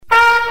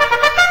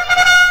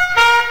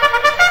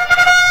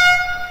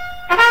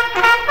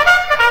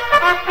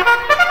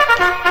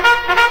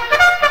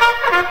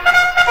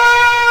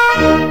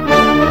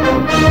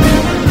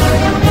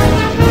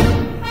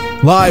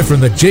Live from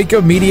the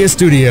Jacob Media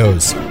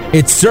Studios,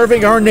 it's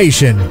Serving Our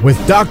Nation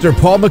with Dr.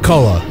 Paul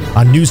McCullough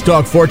on News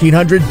Talk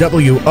 1400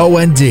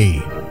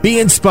 WOND. Be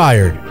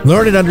inspired,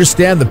 learn and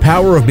understand the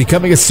power of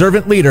becoming a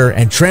servant leader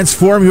and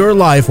transform your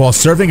life while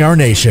serving our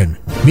nation.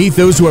 Meet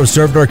those who have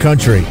served our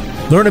country.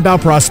 Learn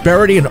about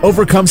prosperity and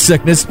overcome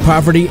sickness,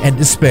 poverty, and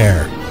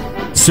despair.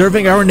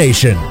 Serving Our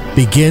Nation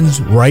begins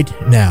right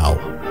now.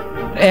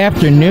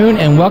 Afternoon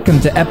and welcome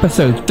to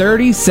episode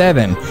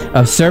 37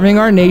 of Serving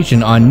Our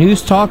Nation on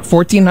News Talk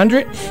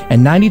 1400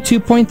 and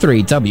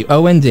 92.3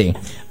 WOND.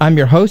 I'm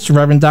your host,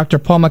 Reverend Dr.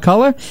 Paul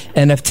McCullough,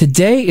 and if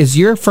today is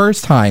your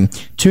first time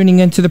tuning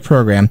into the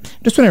program,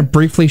 I just want to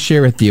briefly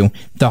share with you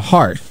the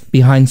heart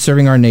behind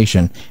Serving Our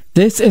Nation.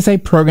 This is a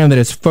program that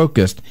is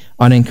focused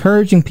on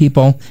encouraging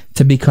people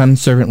to become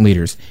servant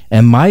leaders.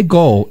 And my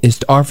goal is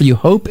to offer you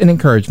hope and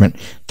encouragement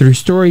through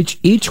stories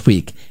each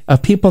week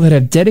of people that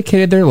have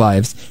dedicated their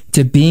lives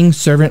to being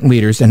servant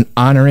leaders and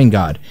honoring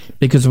God.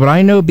 Because what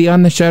I know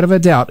beyond the shadow of a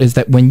doubt is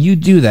that when you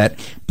do that,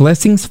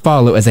 blessings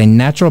follow as a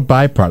natural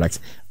byproduct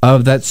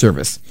of that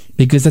service.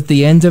 Because at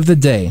the end of the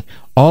day,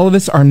 all of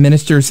us are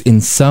ministers in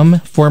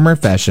some form or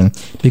fashion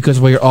because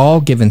we are all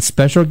given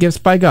special gifts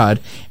by God.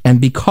 And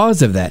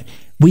because of that,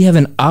 we have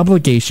an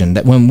obligation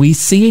that when we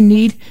see a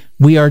need,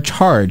 we are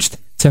charged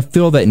to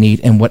fill that need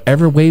in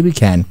whatever way we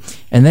can.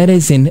 And that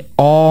is in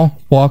all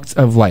walks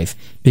of life,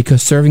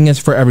 because serving is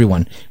for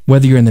everyone.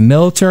 Whether you're in the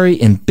military,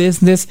 in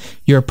business,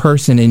 you're a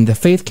person in the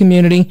faith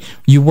community,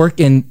 you work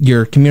in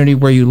your community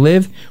where you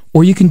live,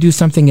 or you can do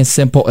something as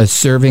simple as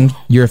serving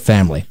your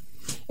family.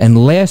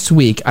 And last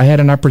week, I had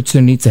an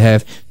opportunity to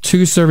have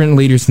two servant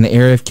leaders in the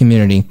area of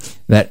community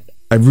that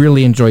I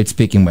really enjoyed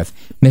speaking with,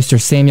 Mr.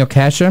 Samuel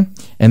Kasha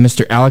and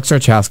Mr. Alex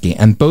Archowski.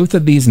 And both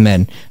of these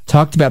men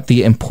talked about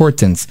the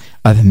importance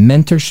of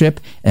mentorship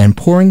and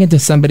pouring into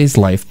somebody's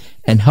life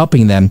and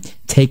helping them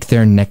take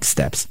their next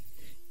steps.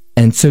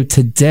 And so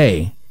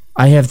today,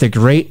 I have the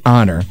great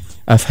honor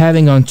of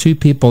having on two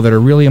people that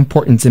are really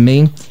important to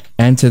me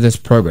and to this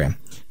program.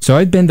 So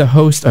I've been the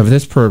host of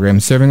this program,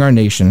 Serving Our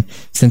Nation,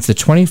 since the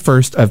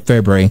 21st of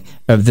February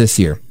of this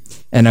year.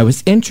 And I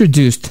was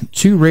introduced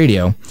to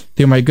radio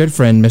through my good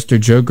friend, Mr.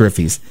 Joe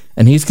Griffiths.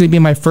 And he's going to be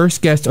my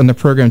first guest on the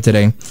program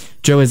today.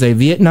 Joe is a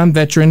Vietnam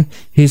veteran.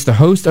 He's the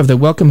host of the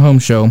Welcome Home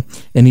Show.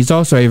 And he's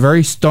also a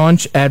very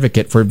staunch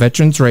advocate for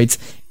veterans' rights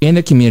in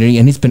the community.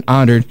 And he's been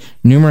honored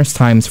numerous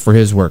times for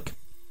his work.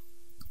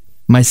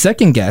 My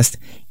second guest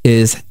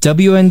is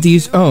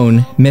WND's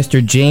own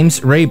Mr.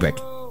 James Rabick.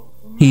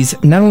 He's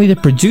not only the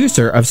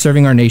producer of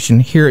Serving Our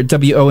Nation here at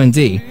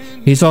WOND,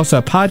 he's also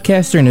a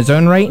podcaster in his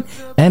own right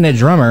and a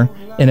drummer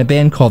in a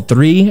band called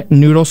Three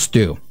Noodle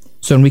Stew.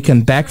 So when we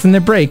come back from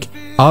the break,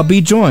 I'll be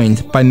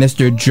joined by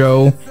Mr.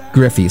 Joe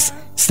Griffiths.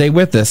 Stay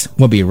with us.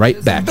 We'll be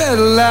right back. There's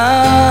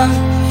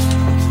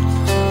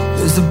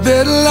a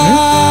better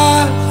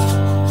life.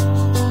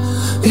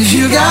 If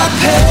you got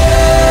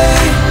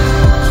pain,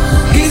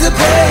 he's a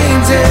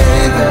pain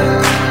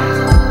taker.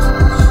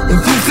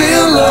 If you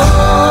feel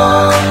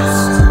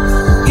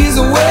lost, he's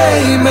a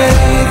way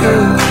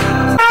maker.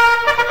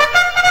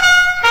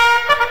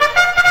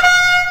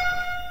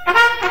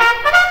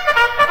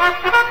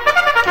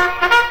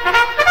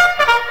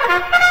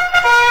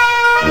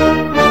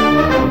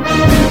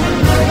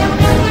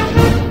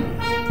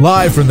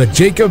 Live from the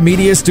Jacob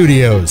Media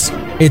Studios,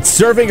 it's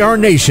Serving Our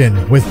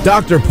Nation with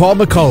Dr. Paul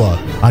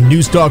McCullough on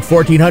News Talk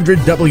 1400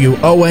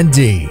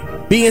 WOND.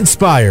 Be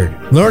inspired,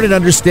 learn and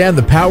understand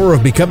the power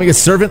of becoming a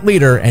servant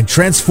leader and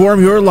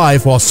transform your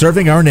life while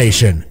serving our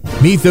nation.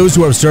 Meet those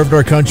who have served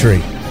our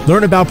country.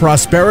 Learn about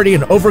prosperity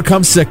and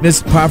overcome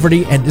sickness,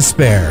 poverty, and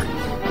despair.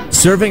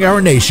 Serving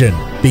Our Nation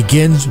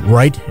begins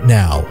right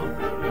now.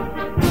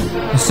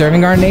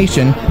 Serving Our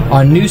Nation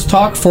on News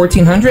Talk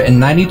 1400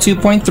 and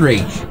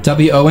 92.3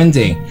 WOND.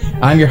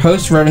 I'm your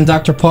host, Reverend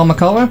Dr. Paul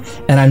McCullough,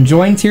 and I'm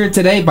joined here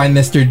today by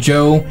Mr.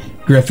 Joe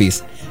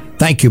Griffiths.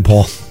 Thank you,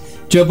 Paul.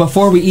 Joe,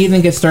 before we even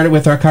get started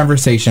with our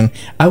conversation,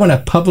 I want to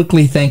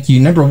publicly thank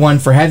you, number one,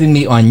 for having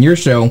me on your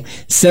show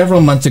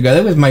several months ago.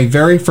 That was my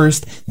very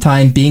first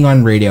time being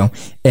on radio,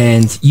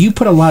 and you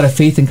put a lot of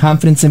faith and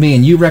confidence in me,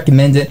 and you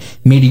recommended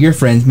me to your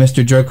friend,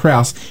 Mr. Joe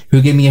Kraus,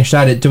 who gave me a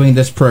shot at doing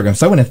this program.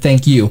 So I want to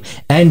thank you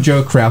and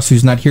Joe Kraus,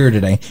 who's not here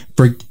today,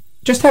 for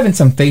just having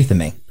some faith in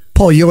me.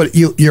 Paul,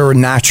 you're a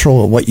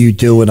natural at what you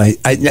do, and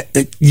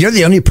you're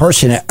the only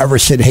person that ever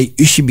said, "Hey,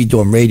 you should be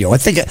doing radio." I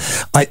think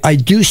I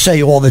do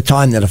say all the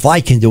time that if I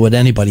can do it,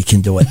 anybody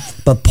can do it.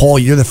 But Paul,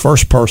 you're the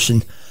first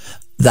person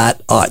that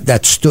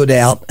stood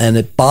out, and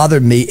it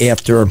bothered me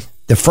after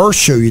the first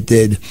show you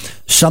did.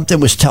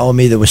 Something was telling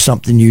me there was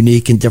something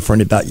unique and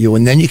different about you,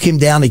 and then you came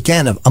down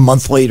again a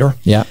month later.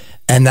 Yeah,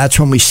 and that's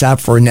when we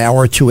sat for an hour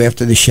or two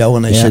after the show,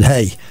 and I said,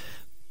 "Hey,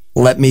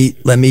 let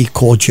me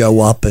call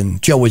Joe up."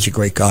 And Joe was a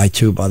great guy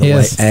too, by the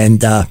way.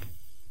 And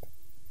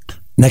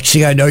next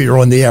thing I know, you're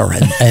on the air,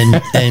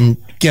 and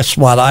guess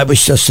what? I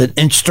was just an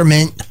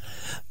instrument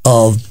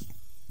of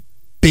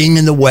being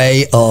in the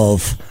way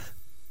of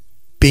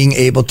being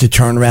able to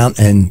turn around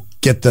and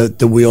get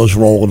the wheels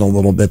rolling a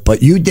little bit.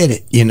 But you did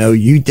it,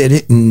 you did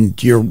it,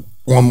 and you're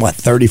on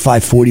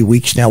 35, 40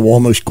 weeks now,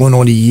 almost going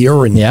on a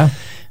year. And Yeah.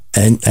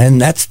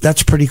 And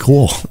that's pretty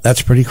cool.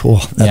 That's pretty cool.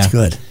 That's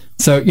good.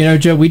 So,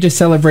 Joe, we just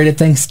celebrated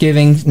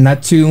Thanksgiving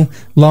not too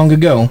long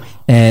ago.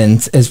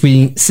 And as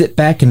we sit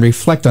back and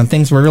reflect on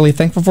things we're really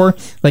thankful for,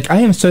 I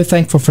am so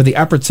thankful for the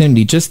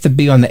opportunity just to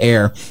be on the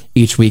air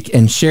each week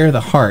and share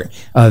the heart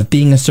of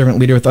being a servant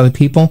leader with other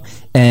people.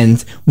 And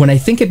when I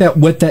think about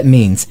what that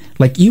means,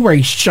 you are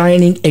a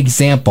shining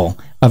example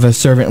of a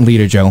servant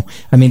leader, Joe.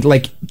 I mean,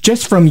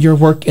 just from your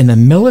work in the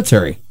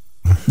military,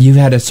 you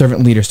had a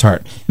servant leader's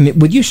heart. I mean,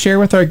 would you share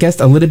with our guest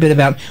a little bit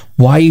about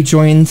why you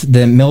joined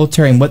the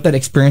military and what that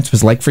experience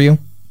was like for you?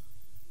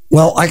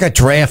 Well, I got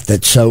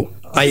drafted, so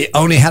I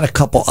only had a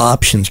couple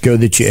options: go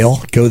to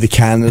jail, go to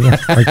Canada,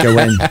 or go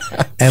in.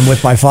 And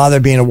with my father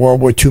being a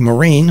World War II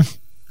Marine,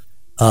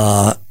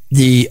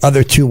 the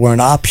other two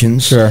weren't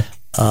options. Sure.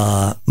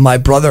 My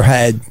brother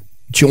had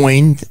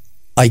joined,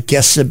 I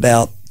guess,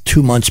 about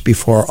 2 months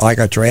before I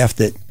got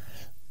drafted,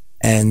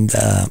 and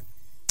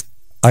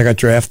I got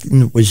drafted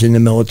and was in the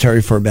military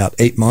for about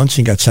 8 months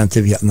and got sent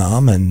to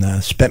Vietnam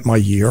and spent my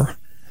year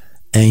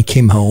and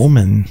came home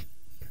and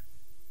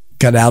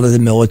got out of the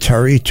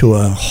military to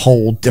a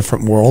whole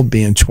different world,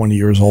 being 20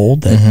 years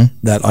old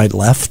that I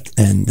left.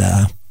 And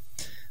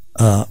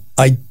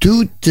I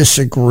do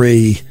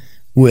disagree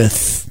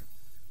with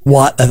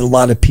what a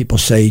lot of people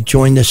say,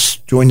 join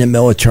the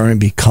military and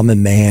become a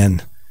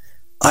man.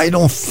 I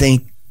don't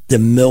think the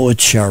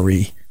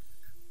military...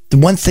 The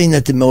one thing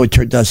that the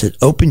military does, it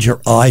opens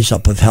your eyes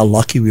up of how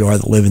lucky we are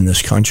to live in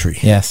this country.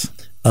 Yes.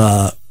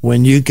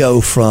 When you go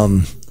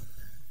from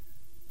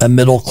a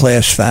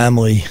middle-class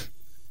family,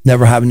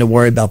 never having to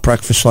worry about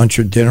breakfast, lunch,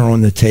 or dinner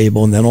on the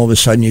table, and then all of a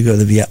sudden you go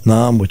to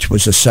Vietnam, which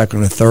was a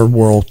second or third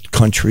world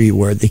country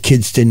where the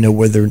kids didn't know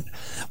where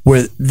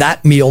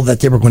that meal that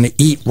they were going to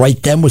eat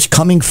right then was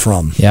coming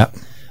from. Yeah.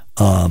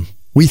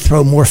 We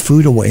throw more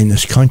food away in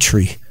this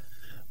country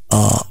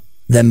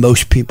than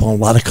most people in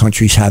a lot of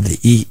countries have to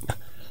eat.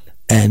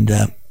 And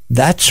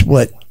that's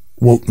what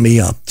woke me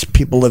up.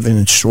 People living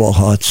in straw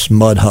huts,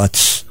 mud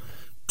huts.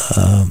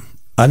 I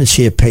didn't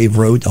see a paved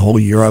road the whole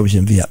year I was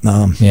in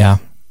Vietnam. Yeah.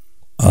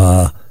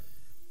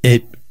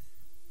 It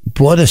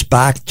brought us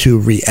back to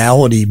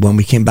reality when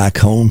we came back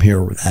home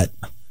here, that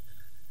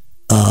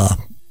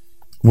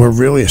we're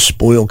really a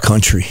spoiled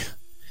country.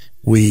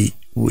 We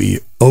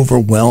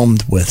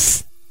overwhelmed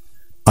with,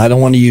 I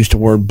don't want to use the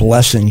word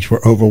blessings,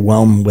 we're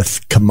overwhelmed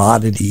with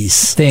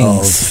commodities.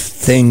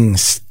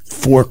 Things.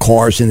 4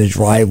 cars in the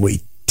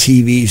driveway,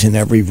 TVs in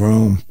every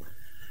room.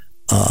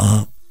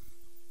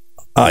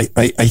 I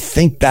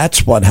think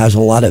that's what has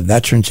a lot of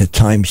veterans at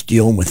times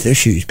dealing with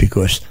issues,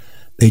 because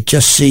they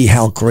just see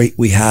how great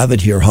we have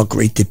it here, how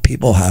great the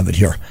people have it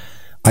here.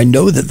 I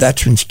know the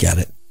veterans get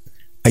it.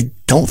 I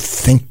don't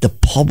think the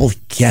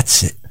public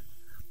gets it.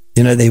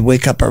 They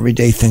wake up every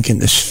day thinking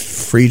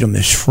this freedom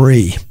is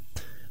free,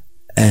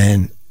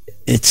 and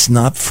it's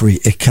not free.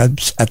 It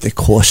comes at the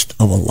cost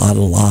of a lot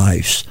of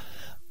lives.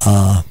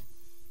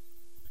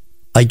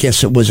 I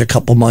guess it was a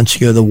couple months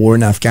ago, the war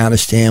in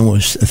Afghanistan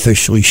was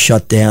officially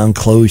shut down,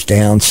 closed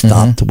down,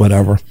 stopped,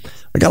 whatever.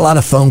 I got a lot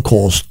of phone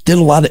calls, did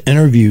a lot of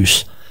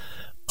interviews.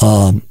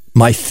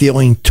 My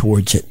feeling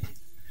towards it,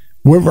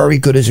 we're very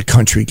good as a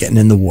country getting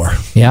in the war.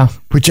 Yeah.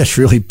 We're just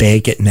really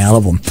bad getting out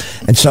of them.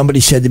 And somebody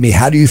said to me,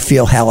 how do you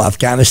feel how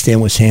Afghanistan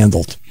was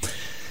handled?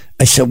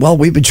 I said, well,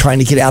 we've been trying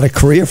to get out of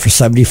Korea for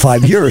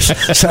 75 years.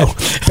 So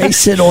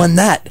base it on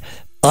that.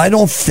 I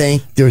don't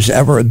think there's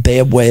ever a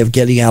bad way of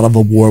getting out of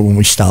a war when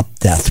we stop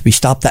death. We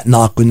stop that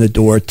knock on the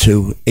door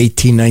to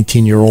 18,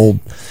 19-year-old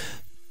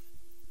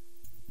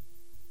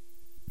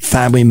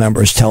family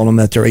members telling them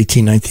that their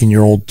 18,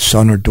 19-year-old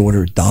son or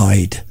daughter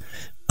died.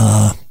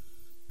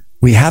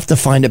 We have to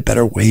find a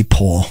better way,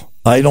 Paul.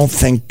 I don't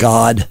think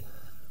God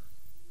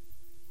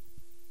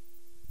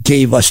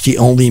gave us the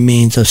only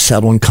means of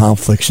settling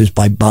conflicts is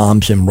by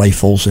bombs and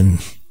rifles and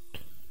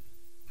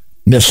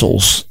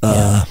missiles.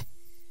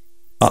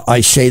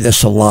 I say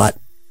this a lot,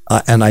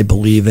 and I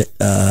believe it.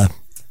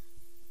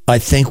 I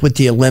think with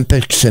the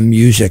Olympics and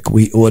music,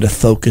 we ought to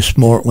focus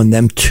more on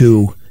them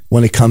too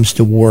when it comes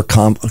to war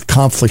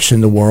conflicts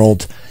in the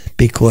world,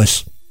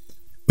 because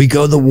we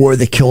go to war,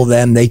 they kill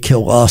them, they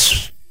kill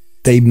us,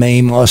 they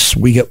maim us,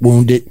 we get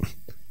wounded.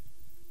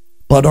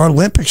 But our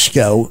Olympics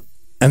go,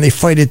 and they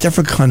fight a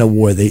different kind of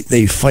war.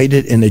 They fight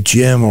it in a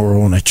gym or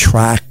on a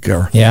track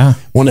or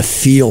on a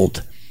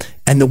field.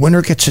 And the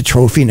winner gets a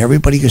trophy and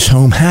everybody goes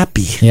home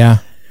happy. Yeah.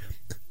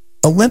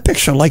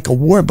 Olympics are like a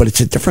war, but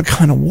it's a different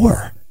kind of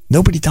war.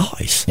 Nobody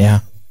dies. Yeah.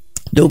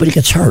 Nobody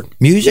gets hurt.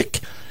 Music,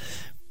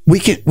 we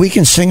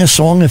can sing a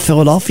song in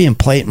Philadelphia and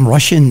play it in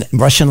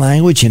Russian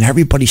language, and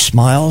everybody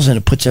smiles, and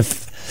it puts a...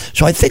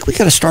 So I think we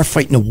got to start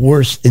fighting the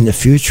wars in the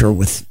future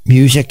with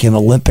music and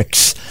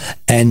Olympics,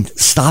 and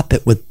stop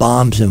it with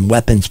bombs and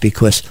weapons,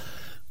 because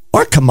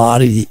our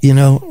commodity,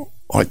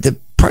 the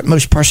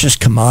most precious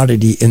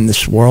commodity in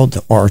this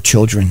world are our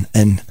children,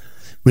 and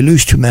we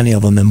lose too many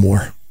of them in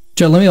war.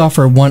 Joe, let me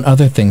offer one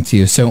other thing to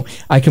you. So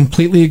I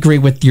completely agree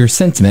with your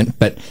sentiment,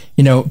 but,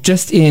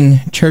 just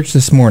in church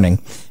this morning,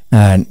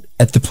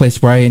 at the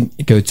place where I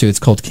go to. It's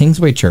called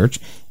Kingsway Church.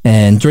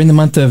 And during the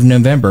month of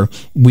November,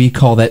 we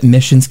call that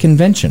Missions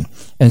Convention.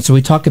 And so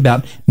we talk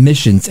about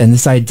missions and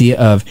this idea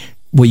of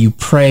will you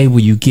pray, will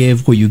you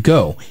give, will you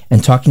go?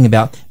 And talking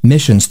about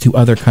missions to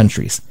other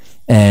countries.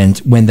 And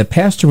when the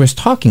pastor was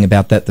talking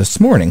about that this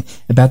morning,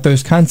 about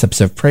those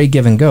concepts of pray,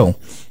 give, and go,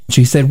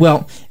 she said,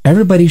 well,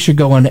 everybody should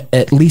go on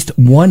at least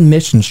one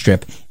mission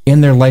trip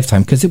in their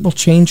lifetime because it will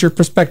change your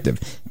perspective,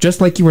 just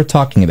like you were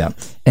talking about.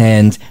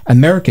 And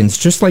Americans,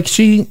 just like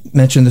she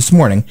mentioned this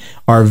morning,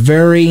 are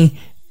very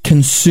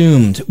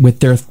consumed with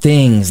their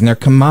things and their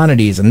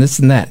commodities and this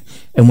and that.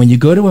 And when you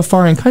go to a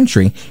foreign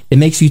country, it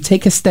makes you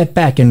take a step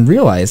back and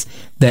realize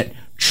that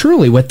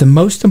truly what the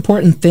most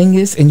important thing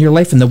is in your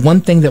life, and the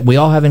one thing that we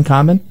all have in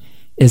common,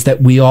 is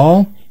that we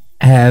all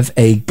have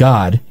a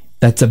God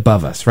that's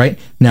above us, right?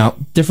 Now,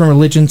 different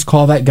religions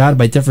call that God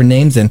by different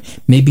names and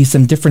maybe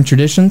some different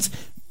traditions,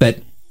 but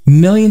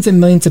millions and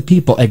millions of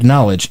people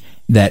acknowledge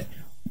that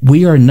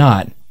we are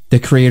not the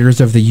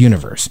creators of the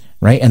universe,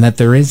 right? And that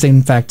there is,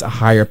 in fact, a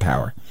higher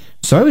power.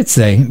 So I would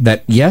say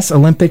that, yes,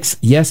 Olympics,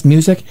 yes,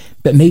 music,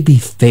 but maybe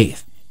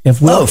faith.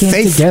 If we all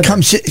came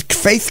together.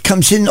 Faith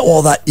comes in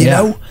all that, you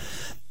know?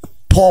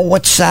 Paul,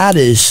 what's sad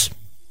is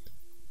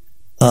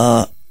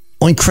on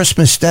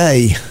Christmas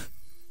Day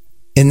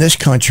in this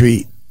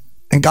country,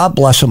 and God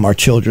bless them, our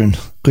children,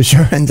 because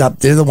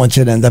they're the ones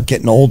that end up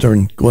getting older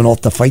and going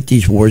off to fight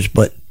these wars,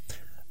 but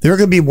they're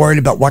going to be worried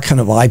about what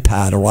kind of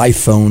iPad or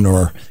iPhone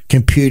or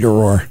computer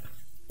or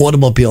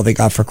automobile they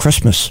got for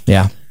Christmas.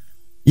 Yeah.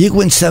 You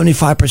go in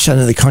 75%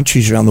 of the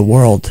countries around the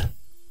world,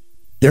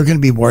 they're going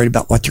to be worried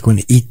about what they're going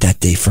to eat that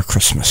day for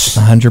Christmas.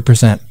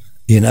 100%.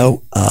 You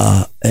know,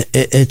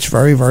 it's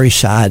very, very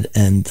sad.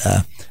 And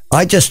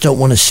I just don't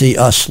want to see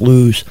us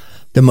lose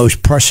the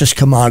most precious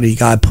commodity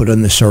God put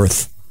on this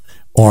earth,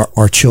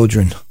 our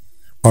children,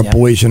 our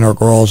boys and our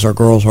girls,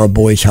 our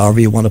boys, however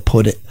you want to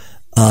put it.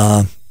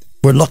 I'm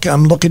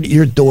looking at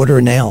your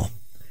daughter now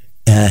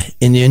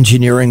in the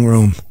engineering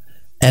room,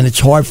 and it's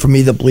hard for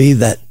me to believe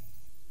that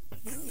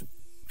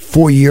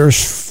 4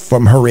 years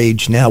from her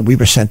age now, we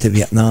were sent to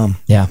Vietnam.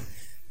 Yeah.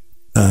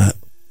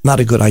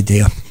 Not a good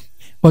idea.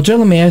 Well, Joe,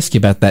 let me ask you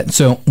about that.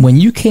 So when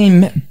you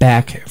came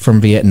back from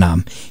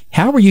Vietnam,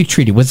 how were you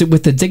treated? Was it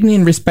with the dignity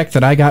and respect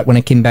that I got when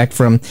I came back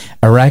from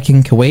Iraq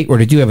and Kuwait, or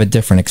did you have a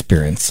different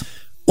experience?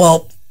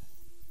 Well,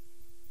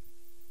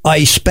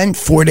 I spent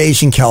 4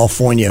 days in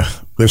California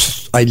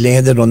because I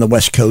landed on the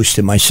West Coast,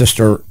 and my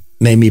sister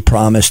made me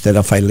promise that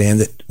if I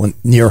landed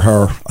near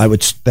her, I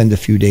would spend a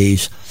few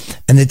days.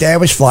 And the day I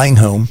was flying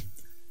home,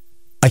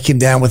 I came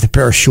down with a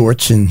pair of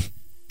shorts and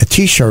a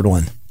T-shirt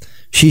on.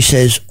 She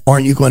says,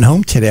 aren't you going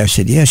home today? I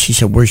said, yeah. She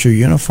said, where's your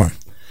uniform?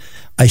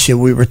 I said,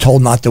 we were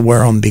told not to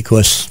wear them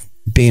because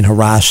being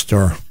harassed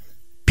or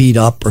beat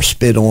up or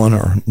spit on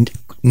or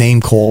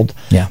name called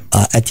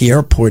at the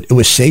airport, it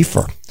was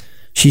safer.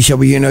 She said,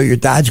 well, you know, your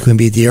dad's going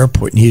to be at the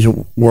airport, and he's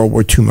a World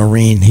War II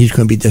Marine. He's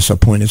going to be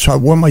disappointed. So I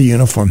wore my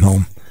uniform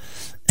home,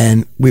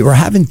 and we were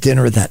having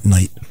dinner that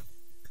night,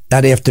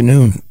 that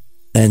afternoon,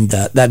 and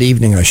that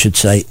evening, I should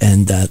say,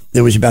 and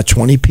there was about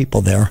 20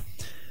 people there.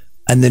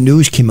 And the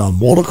news came on.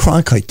 Walter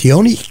Cronkite, the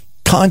only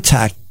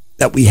contact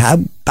that we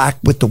had back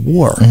with the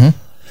war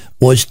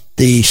was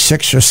the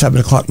 6 or 7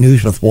 o'clock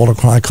news with Walter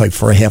Cronkite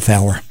for a half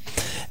hour.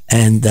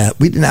 And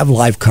we didn't have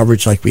live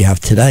coverage like we have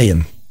today.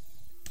 And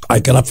I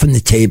got up from the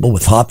table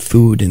with hot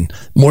food and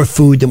more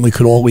food than we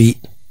could all eat.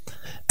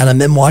 And I'm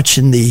then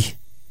watching the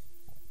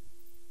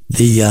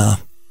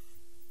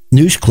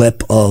news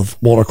clip of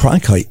Walter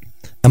Cronkite.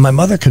 And my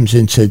mother comes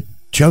in and said,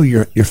 Joe,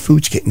 your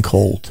food's getting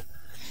cold.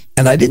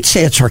 And I didn't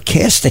say it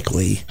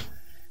sarcastically,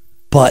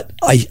 but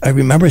I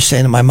remember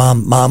saying to my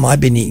mom,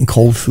 I've been eating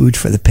cold food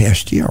for the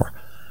past year.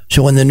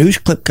 So when the news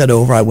clip got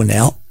over, I went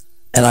out,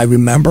 and I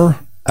remember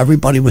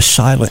everybody was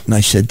silent, and I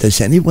said, does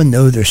anyone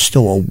know there's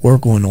still a war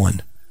going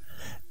on?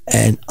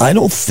 And I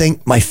don't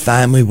think my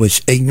family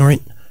was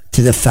ignorant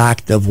to the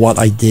fact of what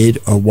I did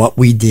or what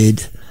we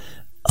did.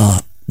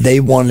 They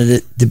wanted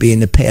it to be in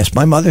the past.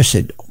 My mother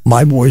said,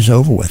 my war's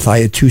over with. I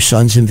had 2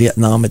 sons in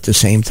Vietnam at the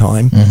same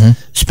time,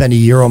 spent a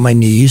year on my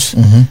knees,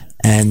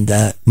 and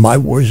my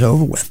war's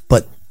over with.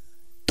 But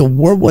the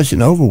war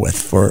wasn't over with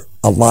for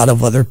a lot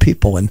of other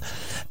people. And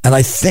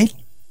I think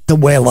the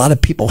way a lot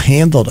of people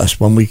handled us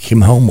when we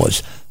came home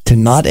was to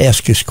not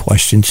ask us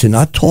questions, to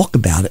not talk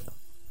about it,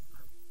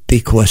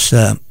 because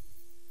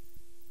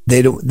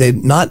they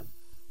not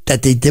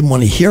that they didn't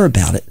want to hear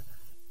about it.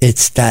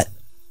 It's that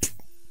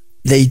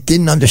they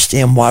didn't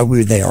understand why we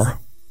were there.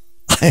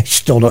 I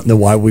still don't know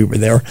why we were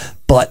there,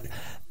 but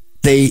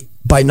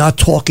by not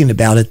talking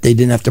about it, they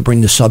didn't have to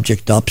bring the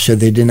subject up, so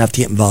they didn't have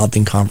to get involved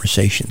in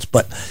conversations.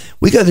 But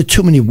we go to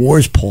too many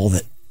wars, Paul,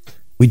 that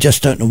we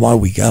just don't know why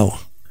we go.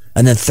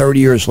 And then 30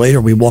 years later,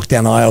 we walk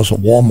down aisles of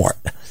Walmart,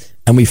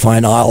 and we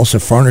find aisles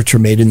of furniture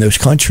made in those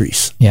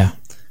countries. Yeah.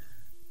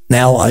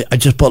 Now,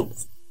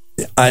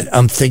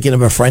 I'm thinking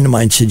of a friend of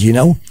mine said, you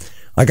know,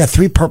 I got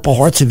 3 Purple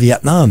Hearts in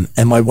Vietnam,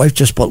 and my wife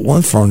just bought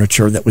 1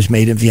 furniture that was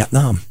made in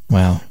Vietnam.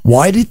 Wow.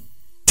 Why did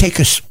take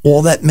us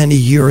all that many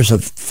years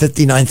of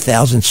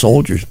 59,000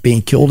 soldiers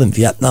being killed in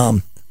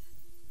Vietnam,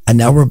 and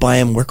now we're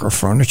buying wicker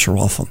furniture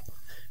off them.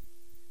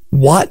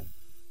 What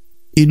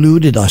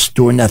eluded us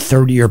during that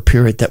 30-year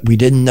period that we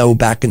didn't know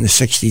back in the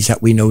 60s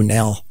that we know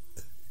now?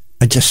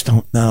 I just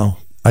don't know.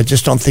 I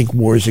just don't think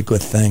war is a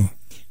good thing.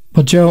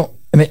 Well, Joe,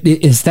 I mean,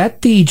 is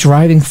that the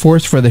driving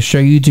force for the show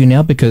you do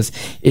now? Because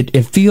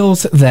it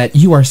feels that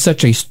you are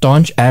such a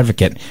staunch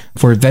advocate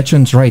for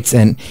veterans' rights,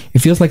 and it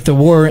feels like the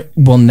war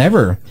will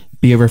never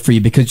be over for you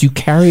because you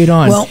carry it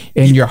on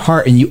in your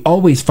heart, and you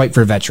always fight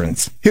for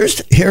veterans.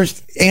 Here's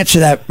answer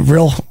that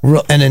real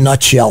in a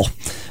nutshell.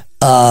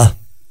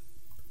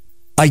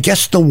 I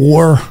guess the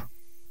war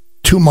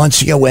 2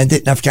 months ago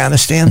ended in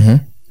Afghanistan.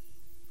 Mm-hmm.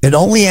 It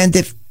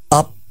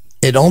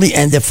only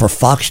ended for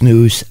Fox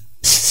News,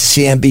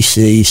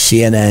 CNBC,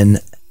 CNN,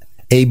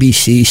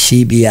 ABC,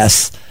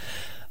 CBS.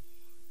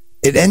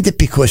 It ended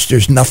because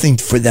there's nothing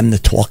for them to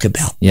talk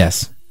about.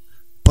 Yes.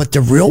 But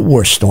the real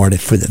war started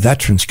for the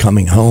veterans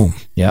coming home.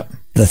 Yep.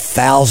 The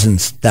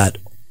thousands that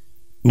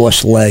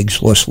lost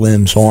legs, lost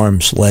limbs,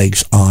 arms,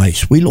 legs,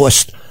 eyes. We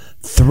lost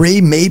 3,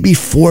 maybe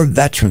 4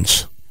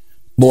 veterans.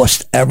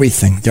 Lost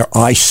everything. Their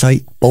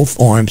eyesight, both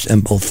arms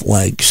and both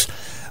legs.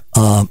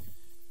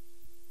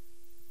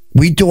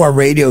 We do our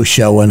radio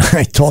show, and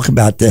I talk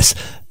about this.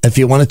 If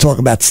you want to talk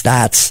about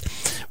stats,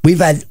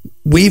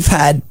 we've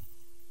had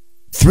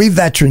 3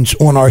 veterans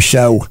on our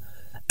show,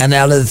 and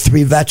out of the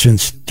 3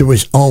 veterans, there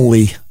was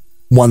only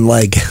 1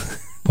 leg.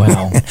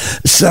 Wow.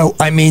 So,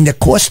 I mean, the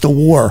cost of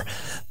war,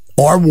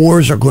 our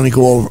wars are going to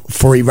go over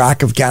for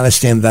Iraq,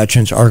 Afghanistan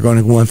veterans are going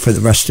to go in for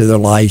the rest of their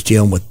lives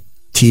dealing with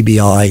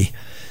TBI,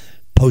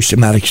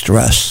 post-traumatic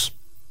stress,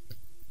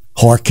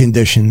 heart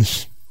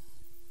conditions,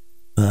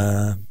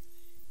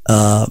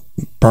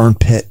 burn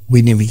pit.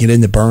 We didn't even get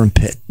into burn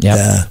pit.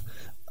 Yep.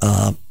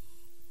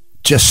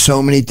 Just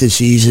so many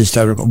diseases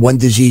that are, one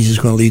disease is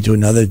going to lead to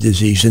another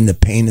disease, and the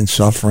pain and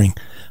suffering,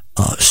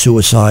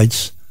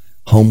 suicides,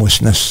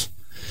 homelessness.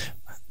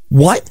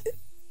 What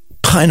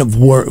kind of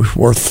war is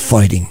worth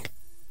fighting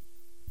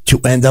to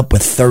end up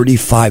with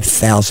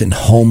 35,000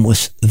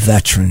 homeless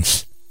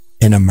veterans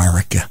in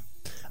America,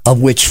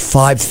 of which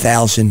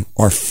 5,000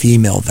 are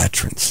female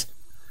veterans?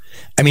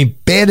 I mean,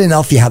 bad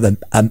enough you have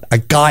a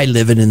guy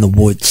living in the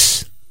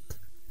woods.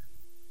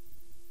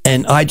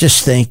 And I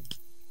just think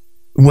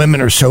women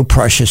are so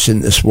precious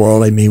in this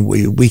world. I mean,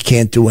 we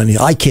can't do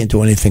I can't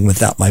do anything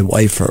without my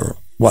wife or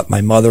what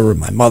my mother or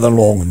my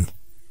mother-in-law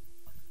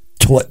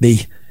taught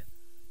me.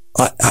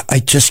 I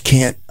just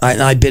can't.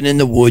 I've been in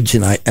the woods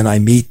and I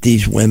meet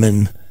these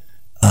women.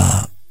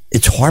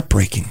 It's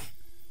heartbreaking.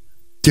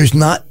 There's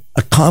not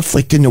a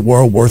conflict in the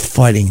world worth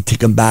fighting to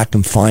come back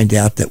and find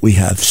out that we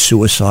have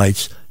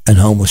suicides and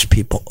homeless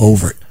people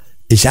over it.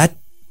 Is that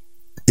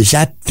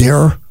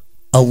their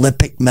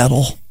Olympic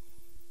medal?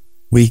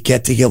 We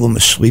get to give them a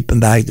sleeping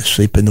bag to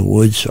sleep in the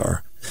woods,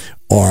 or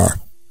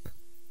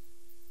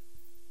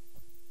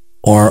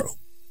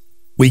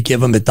we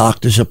give them a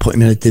doctor's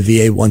appointment at the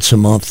VA once a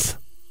month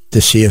to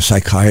see a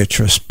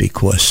psychiatrist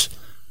because,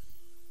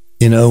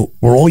 you know,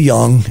 we're all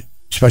young,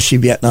 especially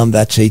Vietnam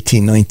vets,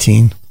 18,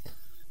 19.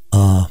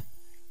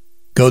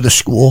 Go to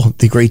school.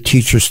 The great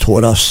teachers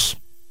taught us.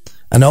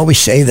 And I always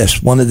say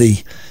this, one of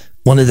the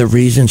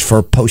reasons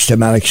for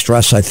post-traumatic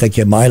stress, I think,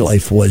 in my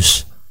life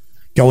was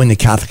going to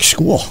Catholic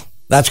school.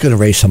 That's going to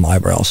raise some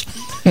eyebrows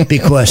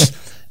because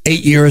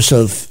 8 years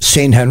of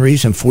St.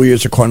 Henry's and 4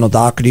 years of Cardinal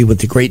Doherty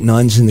with the great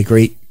nuns and the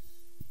great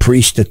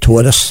priests that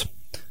taught us.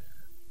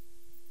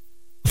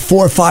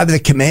 4 or 5 of the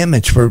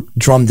commandments were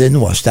drummed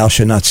into us. Thou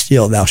shalt not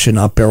steal. Thou shalt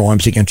not bear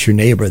arms against your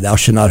neighbor. Thou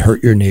shalt not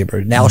hurt your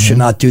neighbor. Thou shalt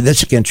not do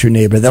this against your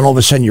neighbor. Then all of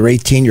a sudden you're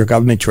 18, your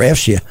government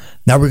drafts you.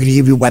 Now we're going to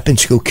give you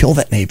weapons to go kill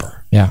that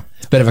neighbor. Yeah,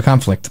 it's a bit of a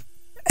conflict.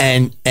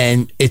 And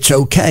it's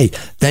okay.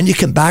 Then you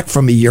come back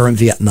from a year in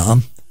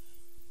Vietnam,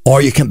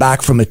 or you come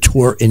back from a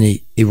tour in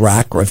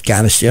Iraq or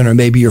Afghanistan, or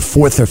maybe your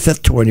 4th or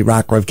 5th tour in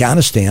Iraq or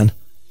Afghanistan.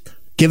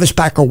 Give us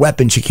back our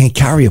weapons. You can't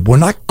carry them. We're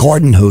not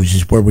garden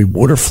hoses where we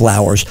water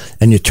flowers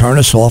and you turn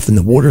us off and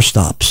the water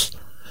stops.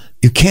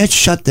 You can't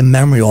shut the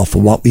memory off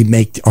of what we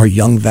make our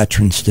young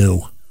veterans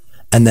do.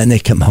 And then they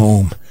come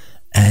home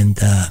and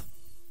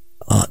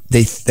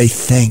they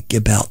think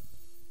about,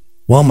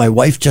 well, my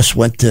wife just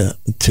went to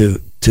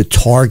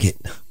Target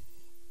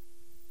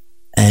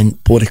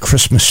and bought a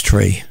Christmas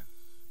tree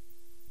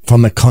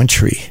from a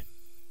country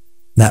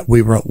that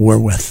we were at war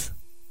with.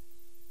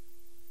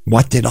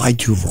 What did I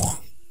do wrong?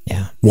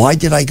 Yeah. Why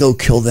did I go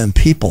kill them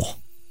people?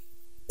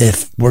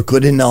 If we're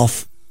good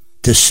enough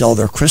to sell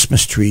their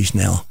Christmas trees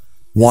now,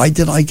 why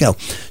did I go?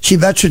 See,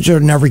 veterans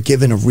are never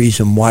given a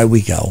reason why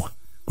we go.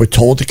 We're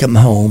told to come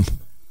home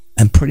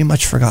and pretty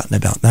much forgotten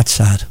about. That's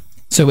sad.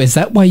 So is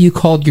that why you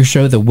called your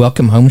show the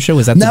Welcome Home Show?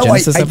 Is that the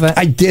genesis of that?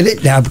 I did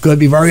it. Now, I'm going to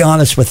be very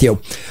honest with you.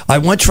 I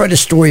once read a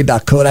story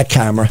about Kodak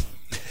camera,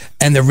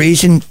 and the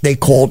reason they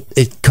called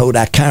it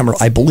Kodak camera,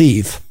 I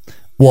believe,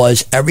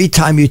 was every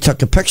time you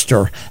took a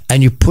picture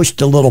and you pushed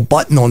the little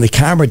button on the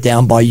camera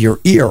down by your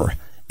ear,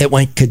 it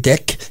went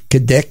ka-dick,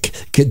 ka-dick,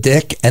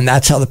 ka-dick, and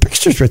that's how the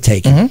pictures were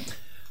taken. Mm-hmm.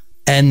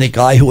 And the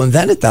guy who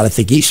invented that, I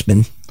think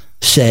Eastman,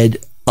 said,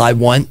 I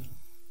want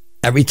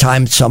every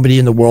time somebody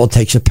in the world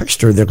takes a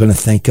picture, they're going to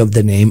think of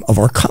the name of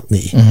our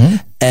company.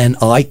 And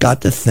I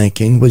got to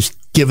thinking, was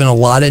given a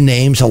lot of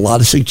names, a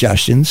lot of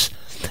suggestions.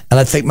 And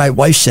I think my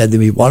wife said to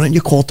me, why don't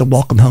you call it the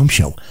Welcome Home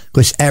Show?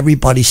 Because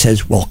everybody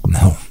says welcome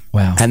home.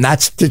 Wow. And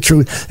that's the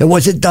truth. It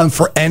wasn't done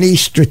for any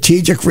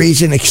strategic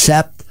reason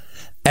except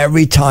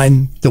every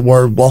time the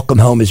word welcome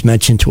home is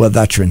mentioned to a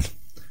veteran.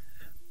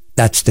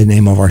 That's the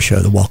name of our show,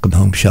 the Welcome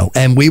Home Show.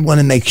 And we want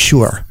to make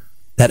sure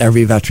that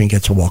every veteran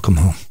gets a welcome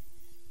home.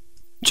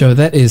 Joe,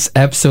 that is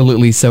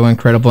absolutely so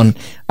incredible. And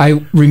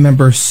I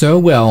remember so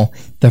well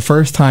the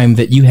first time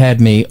that you had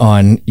me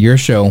on your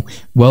show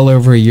well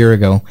over a year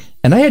ago.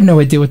 And I had no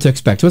idea what to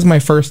expect. It was my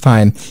first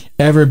time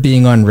ever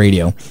being on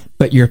radio.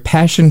 But your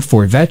passion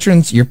for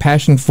veterans, your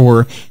passion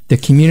for the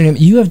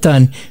community, you have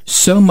done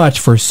so much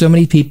for so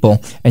many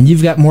people. And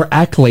you've got more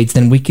accolades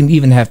than we can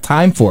even have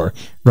time for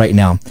right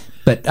now.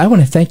 But I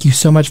want to thank you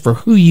so much for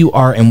who you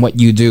are and what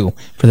you do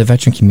for the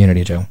veteran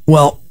community, Joe.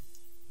 Well,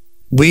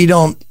 we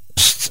don't...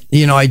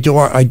 I do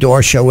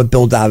our show with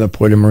Bill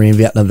Davenport, a Marine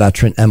Vietnam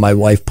veteran, and my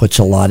wife puts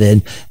a lot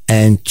in.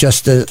 And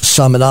just to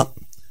sum it up,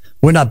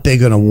 we're not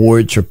big on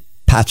awards or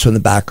pats on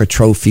the back or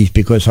trophies,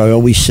 because I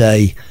always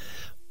say,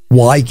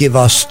 why give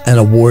us an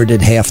award at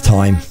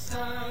halftime?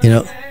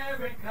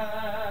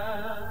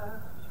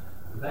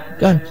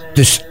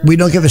 We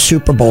don't give a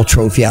Super Bowl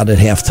trophy out at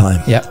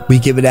halftime. Yep. We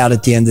give it out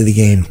at the end of the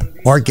game.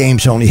 Our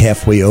game's only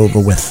halfway over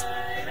with,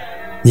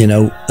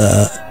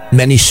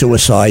 many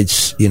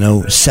suicides,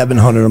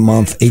 700 a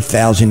month,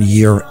 8,000 a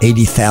year,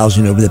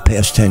 80,000 over the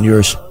past 10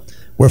 years.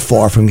 We're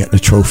far from getting a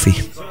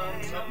trophy.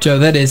 Joe,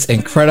 that is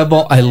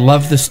incredible. I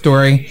love the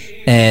story.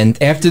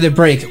 And after the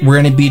break, we're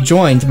going to be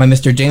joined by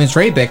Mr. James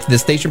Rabick, the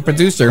station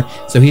producer.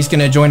 So he's going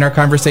to join our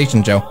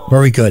conversation, Joe.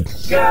 Very good.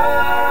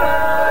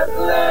 God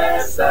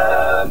bless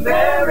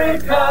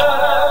America.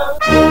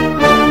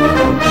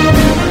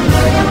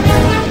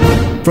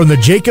 From the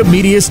Jacob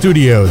Media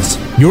Studios,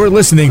 you're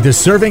listening to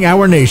Serving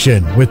Our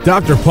Nation with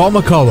Dr. Paul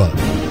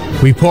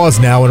McCullough. We pause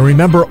now and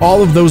remember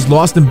all of those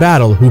lost in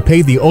battle who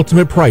paid the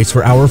ultimate price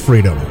for our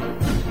freedom.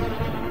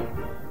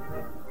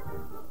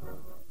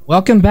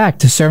 Welcome back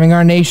to Serving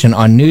Our Nation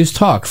on News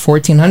Talk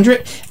 1400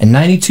 and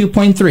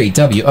 92.3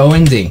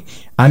 WOND.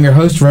 I'm your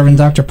host, Reverend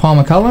Dr. Paul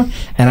McCullough,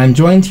 and I'm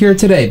joined here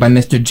today by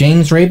Mr.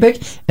 James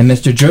Rabick, and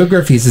Mr. Joe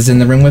Griffiths is in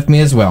the room with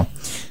me as well.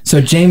 So,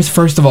 James,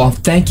 first of all,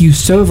 thank you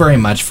so very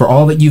much for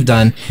all that you've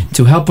done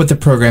to help with the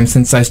program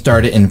since I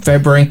started in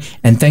February,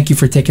 and thank you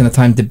for taking the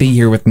time to be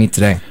here with me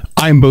today.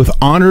 I'm both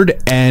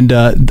honored and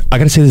I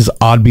gotta say this is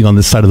odd being on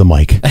this side of the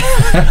mic.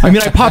 I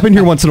mean, I pop in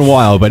here once in a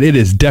while, but it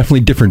is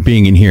definitely different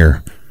being in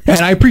here.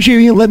 And I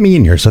appreciate you letting me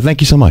in here, so thank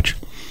you so much.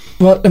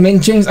 Well, I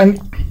mean, James,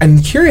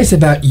 I'm curious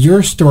about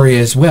your story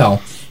as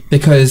well,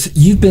 because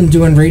you've been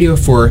doing radio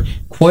for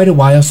quite a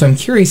while, so I'm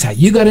curious how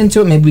you got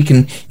into it. Maybe we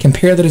can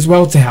compare that as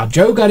well to how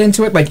Joe got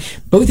into it. Like,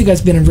 both of you guys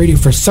have been in radio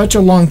for such a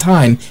long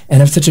time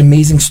and have such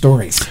amazing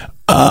stories.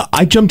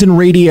 I jumped in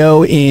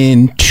radio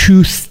in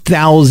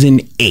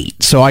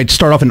 2008. So I'd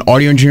start off an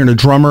audio engineer and a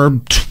drummer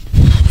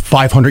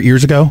 500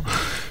 years ago.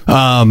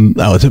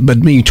 But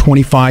maybe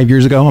 25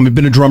 years ago. I've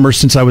been a drummer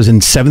since I was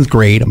in 7th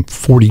grade. I'm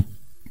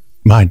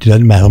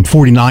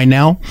 49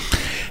 now.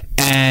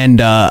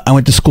 And I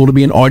went to school to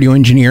be an audio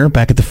engineer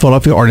back at the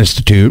Philadelphia Art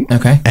Institute.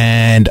 Okay.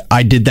 And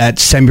I did that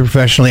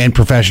semi-professionally and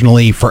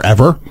professionally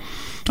forever.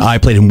 I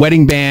played in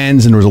wedding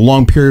bands, and there was a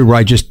long period where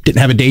I just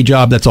didn't have a day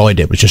job. That's all I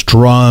did was just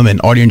drum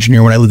and audio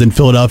engineer when I lived in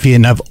Philadelphia.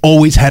 And I've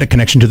always had a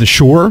connection to the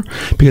shore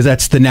because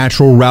that's the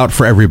natural route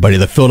for everybody.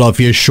 The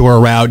Philadelphia shore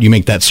route, you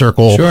make that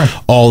circle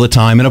all the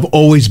time. And I've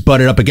always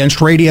butted up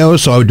against radio.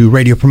 So I would do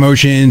radio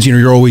promotions.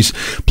 You're always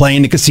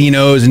playing the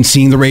casinos and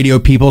seeing the radio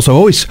people. So I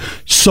always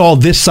saw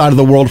this side of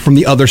the world from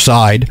the other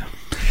side.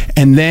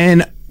 And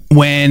then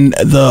when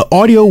the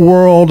audio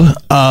world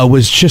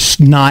was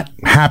just not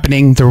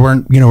happening, there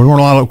weren't a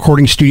lot of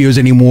recording studios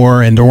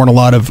anymore, and there weren't a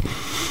lot of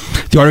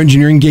the audio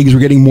engineering gigs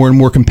were getting more and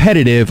more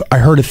competitive. I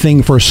heard a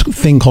thing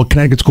called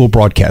Connecticut School of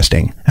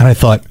Broadcasting, and I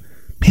thought,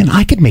 man,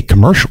 I could make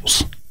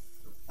commercials.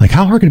 Like,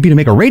 how hard could it be to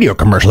make a radio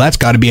commercial? That's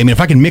got to be, if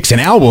I can mix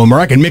an album or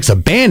I can mix a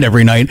band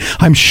every night,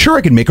 I'm sure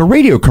I can make a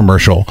radio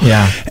commercial.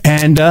 Yeah.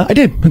 And I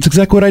did. That's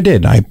exactly what I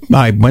did. I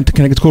went to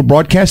Connecticut School of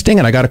Broadcasting,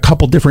 and I got a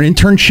couple different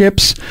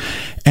internships.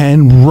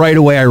 And right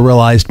away, I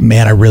realized,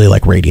 man, I really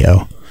like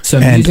radio. So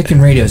music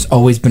and radio has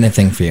always been a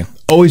thing for you.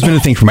 Always been a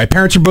thing for me. My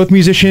parents are both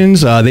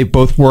musicians. They've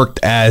both worked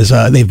as,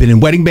 they've been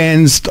in wedding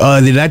bands.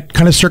 They did that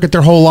kind of circuit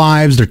their whole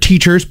lives. They're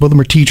teachers. Both of them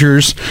are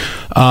teachers.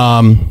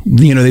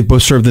 They've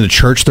both served in the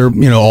church. They're,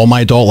 all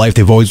my adult life,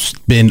 they've always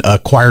been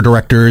choir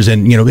directors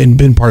and,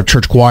 been part of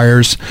church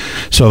choirs.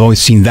 So I've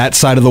always seen that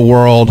side of the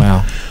world.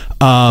 Wow.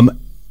 And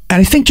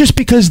I think just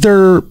because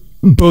they're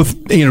both,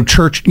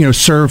 church,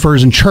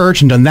 servers in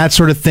church and done that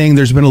sort of thing,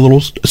 there's been a little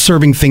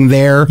serving thing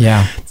there.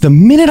 Yeah. The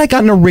minute I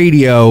got into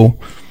radio,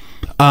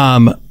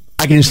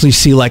 I can instantly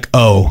see like,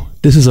 oh,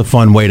 this is a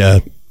fun way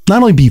to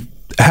not only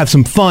have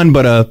some fun,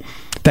 but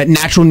that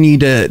natural need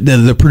to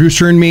the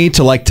producer in me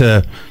to like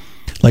to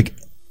like,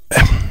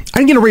 I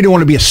didn't get a radio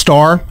want to be a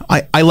star.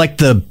 I like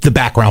the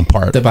background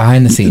part. The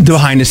behind the scenes. The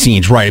behind the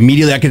scenes, right.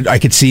 Immediately I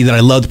could see that I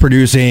loved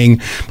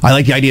producing. I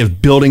like the idea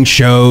of building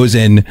shows,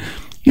 and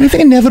I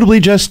think inevitably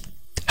just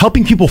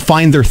helping people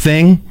find their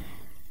thing.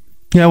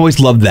 I always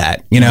loved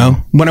that.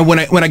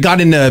 When I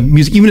got into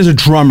music, even as a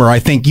drummer, I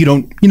think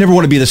you never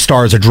want to be the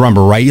star as a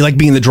drummer, right? You like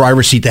being in the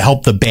driver's seat to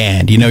help the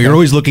band. You're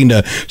always looking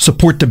to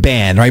support the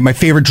band, right? My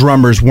favorite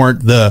drummers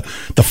weren't the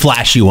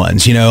flashy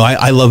ones.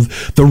 I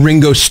love the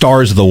Ringo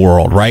Starrs of the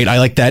world, right? I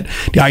like the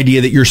idea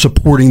that you're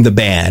supporting the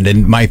band.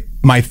 And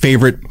my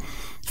favorite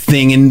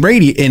thing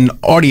in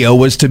audio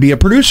was to be a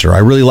producer. I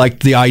really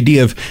liked the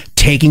idea of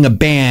taking a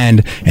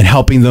band and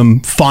helping them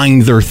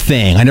find their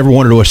thing. I never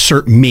wanted to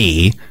assert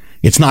me.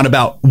 It's not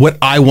about what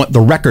I want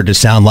the record to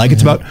sound like.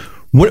 It's about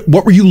what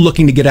were you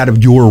looking to get out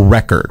of your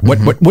record?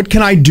 What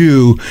can I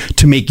do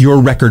to make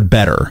your record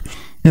better?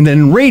 And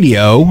then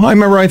radio, I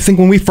remember, I think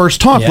when we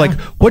first talked, like,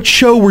 what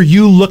show were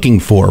you looking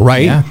for,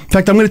 right? Yeah. In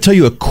fact, I'm going to tell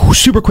you a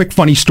super quick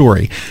funny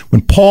story.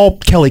 When Paul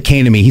Kelly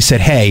came to me, he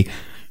said, hey,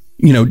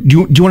 do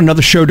you want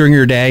another show during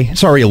your day?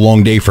 It's already a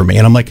long day for me.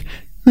 And I'm like,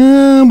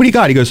 what do you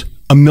got? He goes,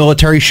 a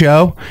military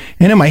show.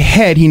 And in my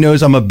head, he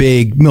knows I'm a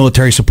big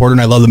military supporter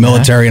and I love the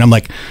military. And I'm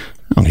like,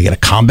 I'm going to get a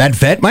combat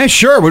vet?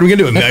 Sure. What are we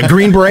going to do? A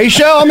Green Beret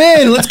show? I'm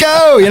in. Let's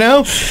go,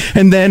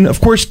 And then, of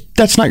course,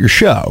 that's not your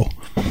show.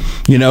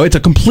 It's a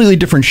completely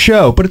different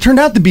show. But it turned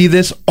out to be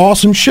this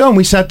awesome show. And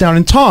we sat down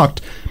and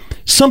talked.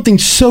 Something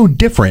so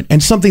different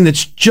and something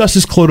that's just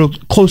as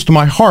close to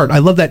my heart. I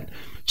love that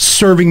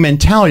serving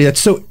mentality. That's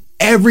so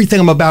everything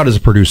I'm about as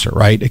a producer,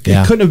 right? It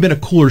couldn't have been a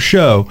cooler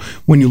show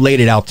when you laid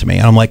it out to me.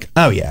 And I'm like,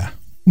 oh, yeah,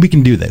 we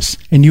can do this.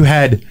 And you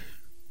had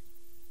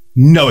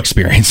no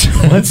experience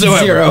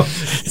whatsoever.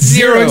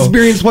 Zero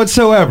experience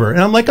whatsoever.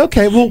 And I'm like,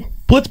 okay, well,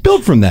 let's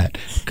build from that.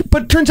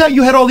 But it turns out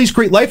you had all these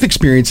great life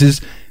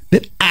experiences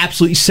that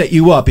absolutely set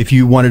you up, if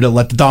you wanted to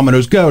let the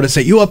dominoes go, to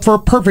set you up for a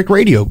perfect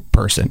radio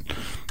person.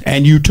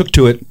 And you took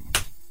to it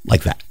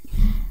like that.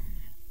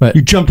 But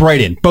you jumped right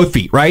in, both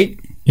feet, right?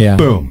 Yeah.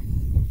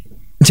 Boom.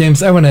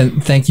 James, I want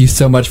to thank you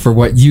so much for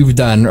what you've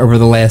done over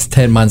the last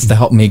 10 months to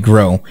help me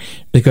grow.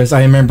 Because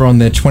I remember on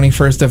the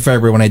 21st of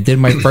February when I did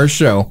my first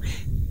show,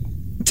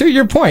 to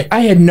your point,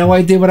 I had no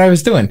idea what I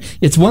was doing.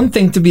 It's one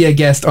thing to be a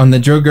guest on the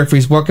Joe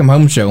Griffey's Welcome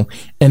Home show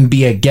and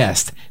be a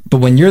guest. But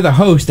when you're the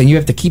host and you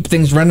have to keep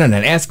things running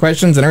and ask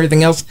questions and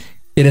everything else,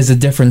 it is a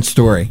different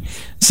story.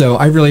 So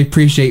I really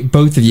appreciate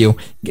both of you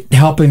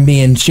helping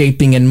me and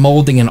shaping and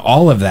molding and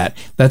all of that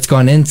that's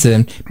gone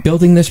into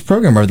building this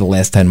program over the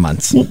last 10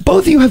 months. Well,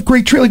 both of you have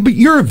great training, but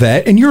you're a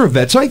vet and you're a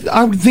vet. So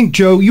I would think,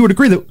 Joe, you would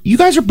agree that you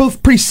guys are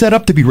both pretty set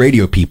up to be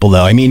radio people,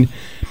 though. I mean,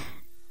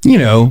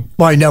 well,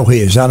 I know he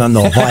is. I don't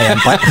know if I am,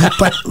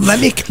 but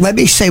let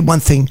me say one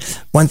thing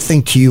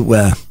to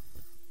you,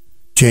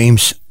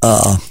 James.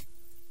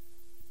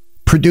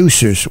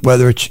 Producers,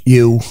 whether it's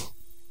you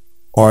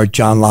or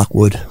John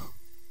Lockwood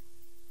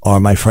or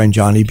my friend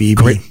Johnny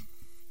Beebe, great.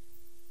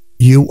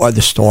 You are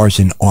the stars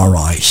in our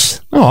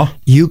eyes. Oh,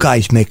 you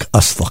guys make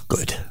us look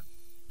good,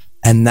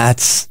 and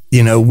that's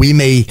we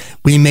may.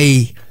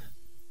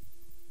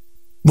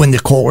 When the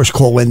callers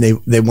call in,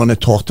 they want to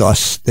talk to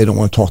us. They don't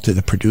want to talk to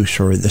the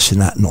producer or this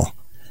and that and all.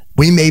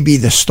 We may be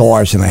the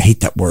stars, and I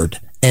hate that word,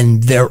 in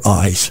their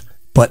eyes,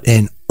 but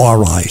in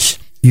our eyes,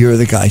 you're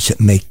the guys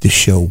that make the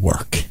show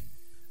work.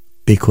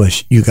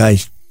 Because you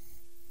guys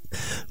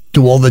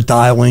do all the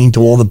dialing,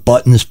 do all the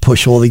buttons,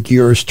 push all the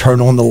gears,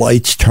 turn on the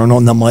lights, turn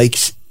on the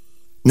mics.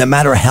 No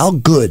matter how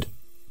good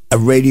a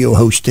radio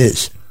host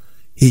is,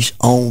 he's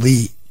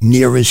only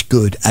near as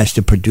good as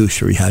the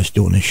producer he has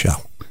doing his show.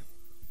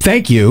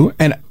 Thank you.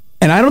 And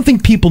I don't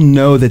think people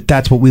know that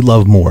that's what we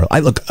love more.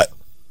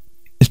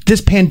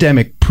 This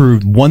pandemic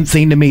proved one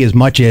thing to me as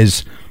much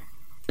as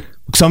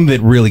some of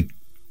it really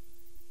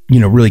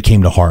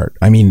came to heart.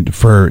 I mean,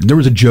 there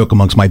was a joke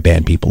amongst my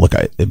band people. Look,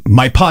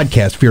 my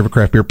podcast, Fear of a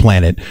Craft Beer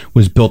Planet,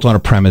 was built on a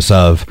premise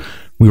of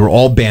we were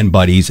all band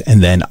buddies,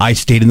 and then I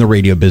stayed in the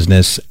radio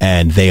business,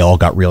 and they all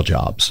got real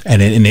jobs.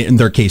 And in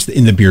their case,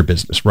 in the beer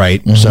business,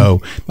 right? Mm-hmm.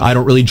 So I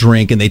don't really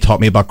drink, and they taught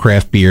me about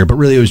craft beer, but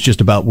really it was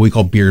just about what we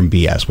call beer and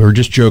BS. We were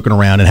just joking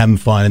around and having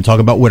fun and talking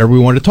about whatever we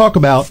wanted to talk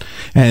about.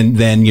 And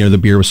then, the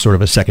beer was sort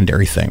of a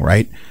secondary thing,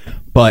 right?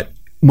 But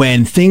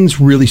when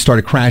things really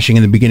started crashing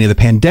in the beginning of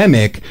the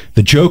pandemic,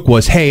 the joke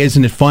was, hey,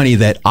 isn't it funny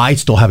that I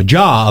still have a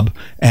job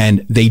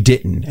and they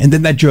didn't? And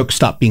then that joke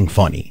stopped being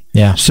funny.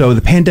 Yeah. So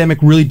the pandemic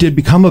really did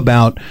become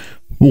about,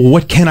 well,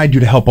 what can I do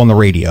to help on the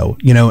radio?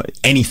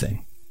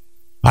 Anything.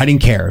 I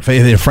didn't care if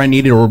a friend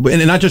needed,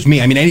 and not just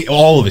me. I mean,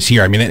 all of us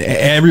here. I mean,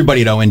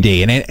 everybody at OND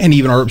and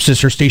even our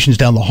sister stations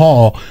down the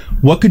hall.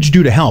 What could you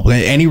do to help?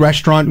 Any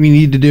restaurant we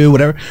need to do,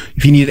 whatever.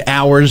 If you needed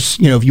hours,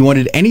 if you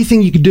wanted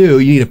anything you could do,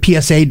 you need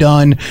a PSA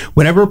done,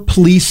 whatever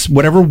police,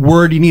 whatever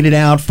word you needed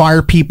out,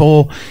 fire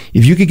people.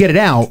 If you could get it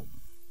out,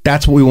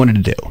 that's what we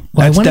wanted to do.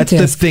 That's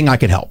the thing I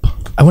could help.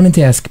 I wanted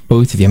to ask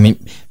both of you. I mean,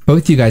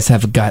 both you guys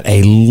have got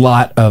a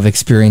lot of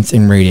experience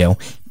in radio,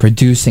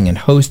 producing and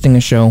hosting a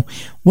show.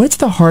 What's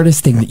the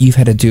hardest thing that you've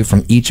had to do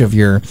from each of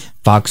your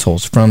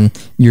foxholes, from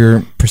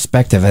your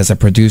perspective as a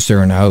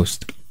producer and a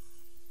host?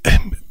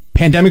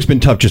 Pandemic's been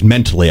tough just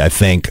mentally, I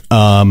think.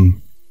 I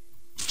don't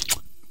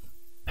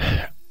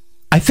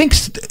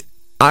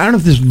know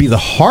if this would be the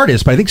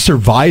hardest, but I think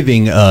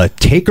surviving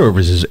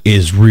takeovers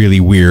is really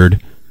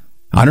weird.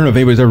 I don't know if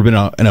anybody's ever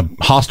been in a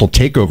hostile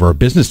takeover, a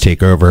business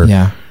takeover.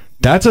 Yeah.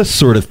 That's a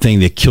sort of thing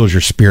that kills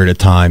your spirit at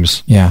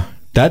times. Yeah.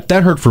 That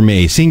hurt for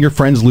me. Seeing your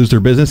friends lose their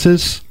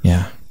businesses.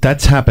 Yeah.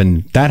 That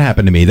happened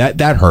to me. That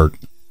hurt.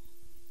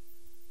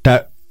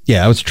 That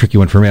was a tricky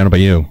one for me. I don't know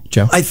about you,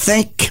 Joe. I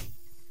think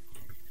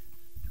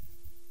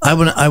I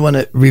want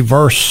to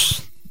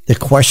reverse the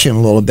question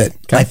a little bit.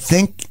 Okay. I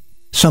think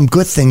some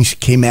good things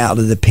came out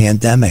of the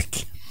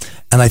pandemic,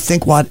 and I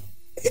think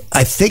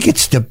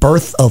it's the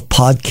birth of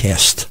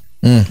podcast.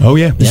 Oh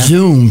yeah.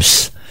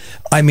 Zooms.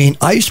 I mean,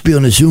 I used to be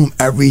on a Zoom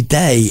every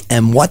day,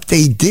 and what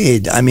they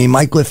did, I mean,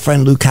 my good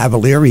friend Lou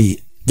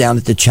Cavalieri down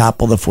at the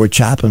Chapel, the Four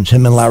Chaplains,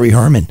 him and Larry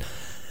Herman,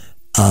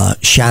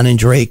 Shannon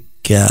Drake,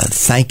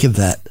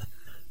 Thank-You-Vet,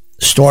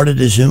 started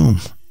a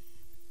Zoom.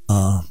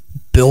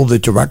 Bill, the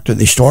director,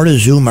 they started a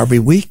Zoom every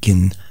week,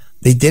 and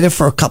they did it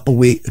for a couple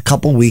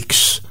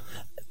weeks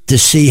to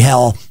see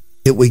how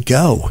it would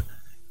go.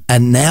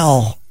 And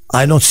now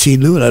I don't see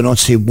Lou, and I don't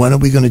see when are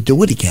we going to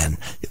do it again.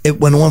 It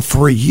went on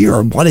for a year,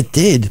 and what it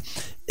did,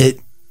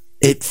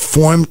 it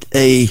formed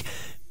a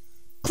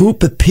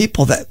group of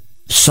people that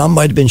some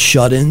might have been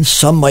shut in,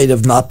 some might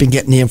have not been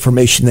getting the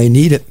information they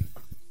needed,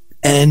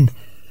 and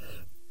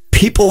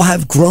people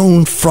have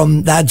grown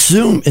from that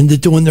Zoom into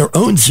doing their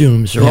own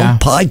Zooms, their own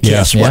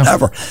podcasts,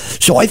 whatever.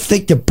 So I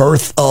think the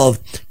birth of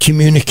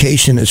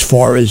communication as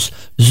far as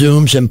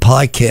Zooms and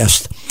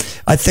podcasts,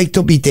 I think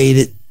they'll be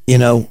dated,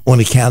 on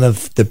account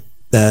of the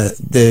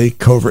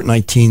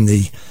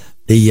COVID-19,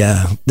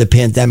 the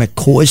pandemic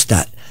caused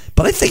that.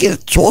 But I think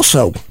it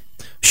also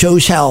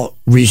shows how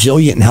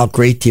resilient and how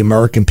great the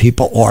American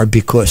people are,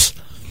 because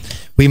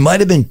we might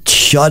have been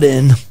shut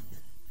in,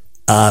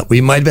 we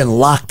might have been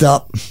locked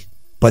up,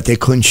 but they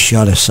couldn't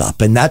shut us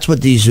up. And that's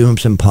what these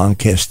Zooms and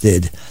podcasts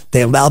did.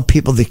 They allowed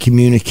people to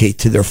communicate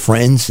to their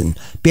friends and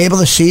be able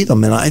to see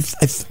them. And I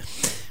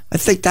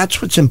think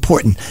that's what's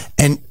important.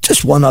 And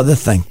just one other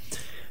thing.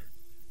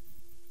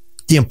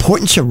 The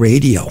importance of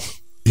radio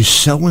is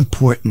so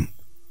important.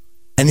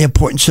 And the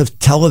importance of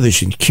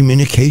television,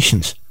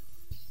 communications.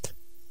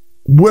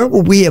 What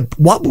would we have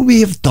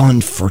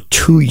done for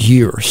 2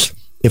 years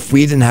if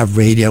we didn't have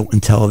radio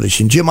and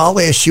television? Jim, I'll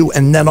ask you,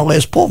 and then I'll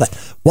ask Paul that.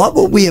 What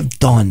would we have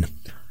done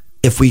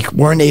if we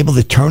weren't able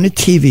to turn a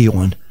TV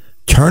on,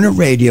 turn a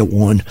radio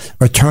on,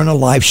 or turn a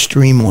live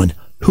stream on?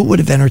 Who would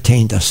have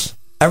entertained us?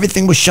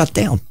 Everything was shut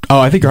down. Oh,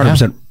 I think you're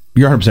 100%.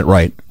 You're 100%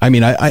 right. I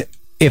mean, I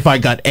if I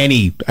got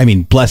any,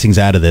 blessings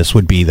out of this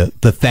would be the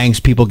thanks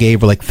people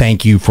gave, or like,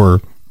 thank you for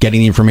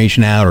getting the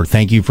information out, or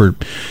thank you for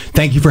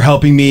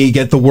helping me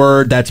get the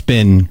word. That's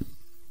been,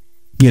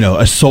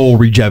 a soul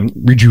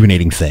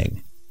rejuvenating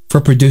thing For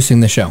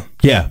producing the show.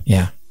 Yeah.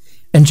 Yeah.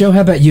 And Joe,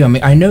 how about you?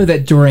 I know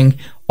that during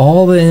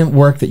all the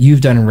work that you've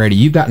done in radio,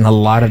 you've gotten a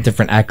lot of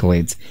different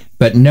accolades,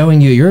 but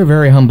knowing you're a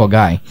very humble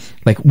guy.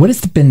 Like, what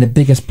has been the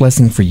biggest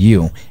blessing for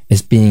you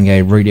as being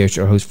a radio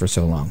show host for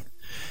so long?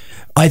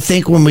 I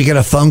think when we get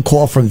a phone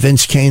call from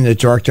Vince Kane, the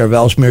director of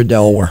Ellesmere,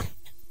 Delaware,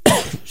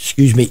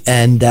 excuse me,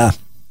 and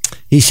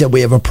he said,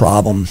 we have a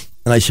problem.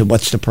 And I said,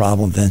 what's the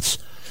problem, Vince?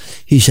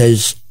 He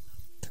says,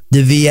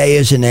 the VA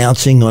is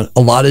announcing on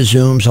a lot of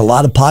Zooms, a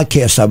lot of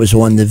podcasts I was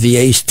on, the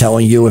VA's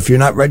telling you, if you're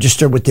not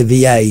registered with the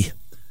VA,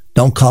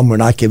 don't come. We're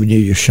not giving you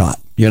your shot.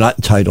 You're not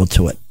entitled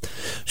to it.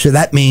 So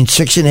that means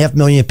 6.5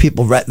 million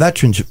people,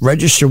 veterans,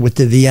 registered with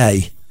the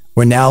VA,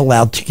 were now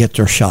allowed to get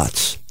their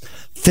shots.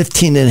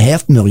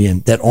 15.5 million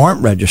that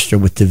aren't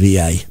registered with the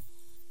VA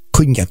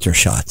couldn't get their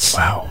shots.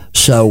 Wow.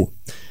 So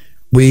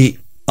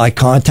I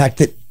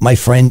contacted my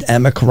friend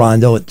Emma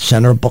Carando at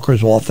Senator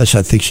Booker's office.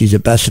 I think she's the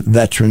best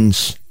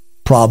veterans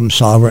problem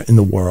solver in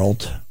the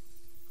world.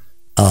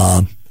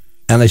 And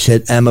I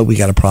said, Emma, we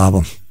got a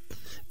problem.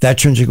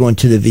 Veterans are going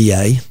to the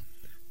VA,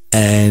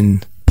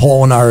 and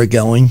Paul and I are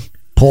going.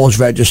 Paul's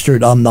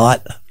registered. I'm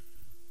not.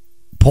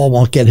 Paul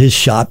won't get his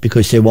shot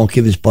because they won't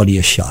give his buddy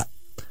a shot.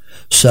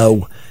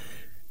 So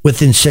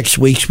within 6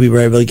 weeks, we were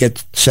able to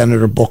get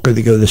Senator Booker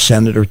to go to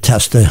Senator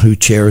Testa, who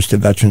chairs the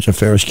Veterans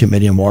Affairs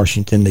Committee in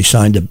Washington. They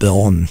signed a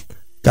bill and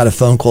got a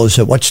phone call and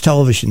said, what's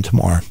television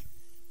tomorrow?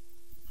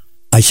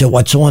 I said,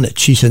 what's on it?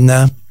 She said,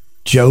 no.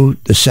 Joe,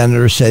 the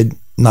senator, said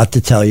not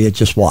to tell you,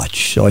 just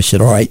watch. So I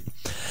said, all right.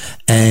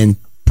 And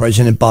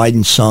President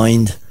Biden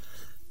signed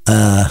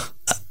an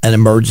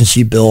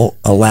emergency bill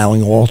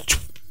allowing all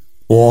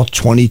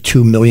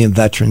 22 million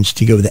veterans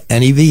to go to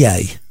any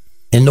VA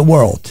in the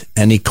world,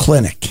 any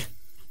clinic,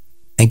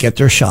 and get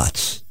their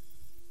shots.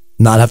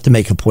 Not have to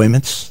make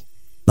appointments,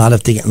 not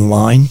have to get in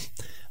line.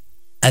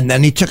 And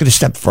then he took it a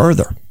step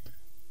further.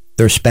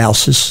 Their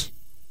spouses,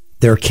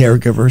 their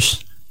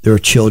caregivers, their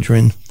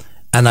children,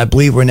 and I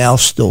believe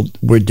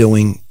we're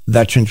doing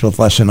veterans with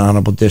less than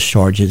honorable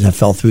discharges that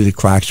fell through the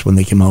cracks when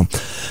they came home.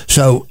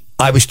 So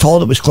I was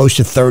told it was close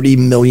to 30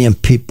 million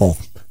people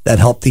that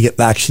helped to get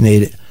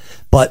vaccinated.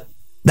 But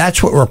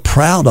that's what we're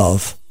proud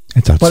of.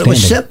 It's outstanding. But it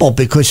was simple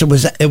because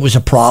it was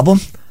a problem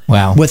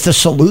with a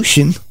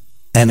solution,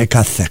 and it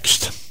got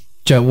fixed.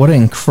 Joe, what an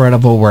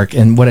incredible work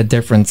and what a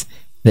difference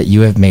that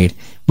you have made.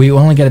 We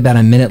only got about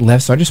a minute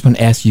left, so I just want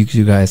to ask you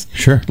guys.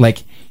 Sure.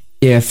 Like,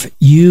 if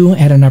you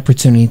had an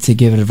opportunity to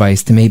give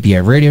advice to maybe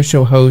a radio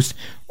show host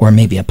or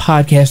maybe a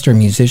podcaster or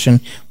musician,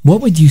 what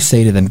would you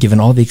say to them, given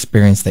all the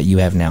experience that you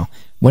have now?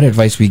 What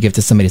advice would you give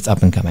to somebody that's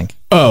up and coming?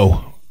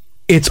 Oh,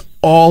 it's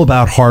all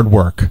about hard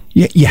work.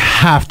 You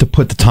have to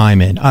put the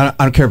time in. I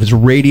don't care if it's a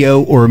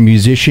radio or a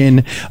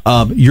musician.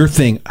 Your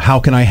thing, how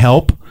can I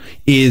help,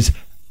 is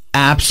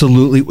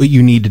absolutely what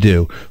you need to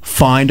do.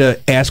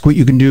 Ask what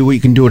you can do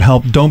to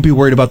help. Don't be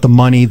worried about the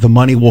money. The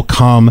money will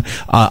come.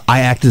 I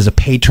acted as a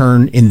pay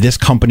turn in this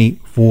company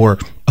for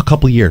a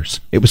couple of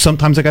years. It was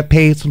sometimes I got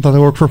paid, sometimes I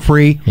worked for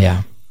free.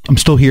 Yeah. I'm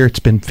still here. It's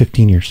been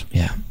 15 years.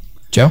 Yeah.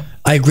 Joe?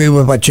 I agree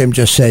with what Jim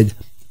just said.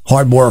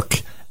 Hard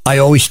work.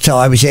 I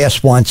was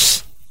asked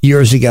once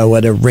years ago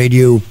at a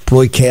radio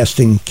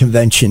broadcasting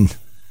convention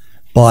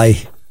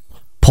by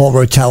Paul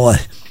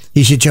Rotella.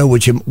 He said, Joe,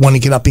 would you want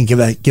to get up and give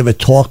a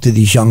talk to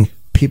these young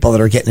people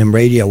that are getting in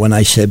radio? And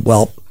I said,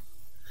 well,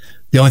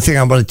 the only thing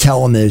I'm going to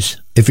tell them is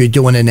if you're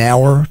doing an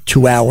hour,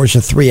 2 hours,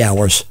 or 3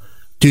 hours,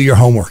 do your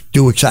homework.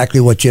 Do exactly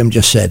what Jim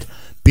just said.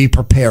 Be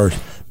prepared.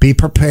 Be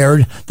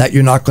prepared that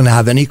you're not going to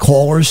have any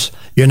callers.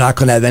 You're not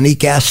going to have any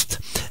guests.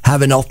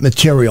 Have enough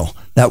material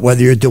that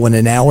whether you're doing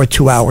an hour,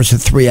 2 hours, or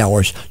 3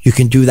 hours, you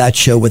can do that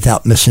show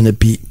without missing a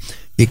beat.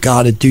 You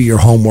got to do your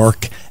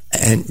homework,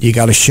 and you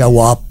got to show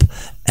up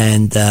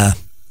and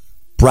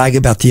brag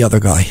about the other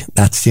guy.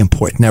 That's the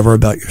important. Never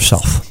about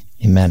yourself.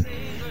 Amen.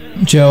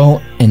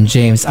 Joe and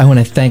James, I want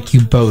to thank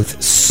you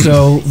both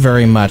so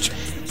very much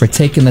for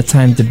taking the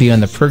time to be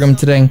on the program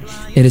today.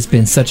 It has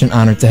been such an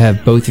honor to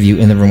have both of you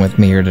in the room with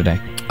me here today.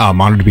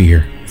 I'm honored to be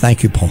here.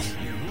 Thank you, Paul.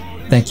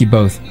 Thank you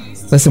both.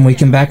 Listen, when we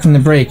come back from the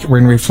break, we're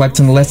going to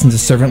reflect on the lessons of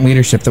servant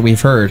leadership that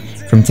we've heard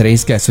from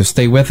today's guests. So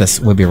stay with us.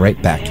 We'll be right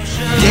back. Get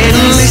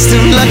a list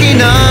of lucky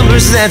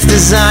numbers that's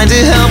designed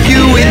to help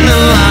you win the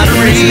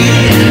lottery.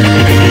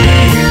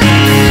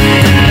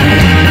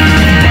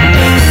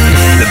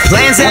 The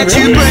plans that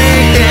you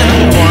break and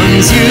the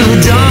ones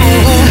you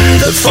don't.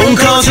 The phone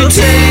calls you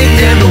take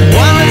and the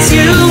ones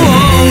you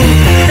won't.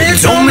 It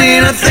don't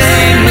mean a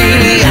thing,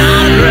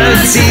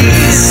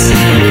 mediocrities.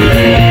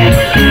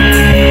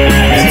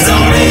 It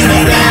don't mean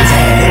a thing.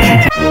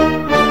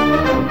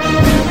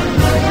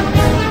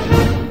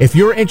 If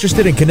you're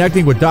interested in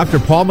connecting with Dr.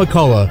 Paul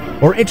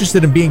McCullough or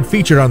interested in being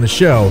featured on the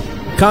show,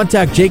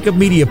 contact Jacob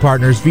Media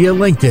Partners via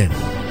LinkedIn.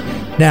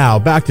 Now,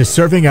 back to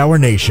Serving Our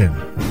Nation.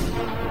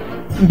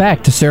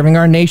 Back to Serving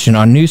Our Nation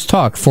on News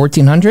Talk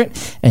 1400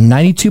 and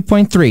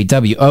 92.3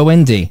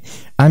 WOND.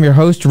 I'm your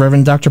host,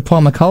 Reverend Dr.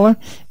 Paul McCullough,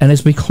 and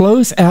as we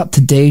close out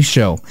today's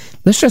show,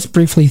 let's just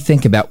briefly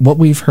think about what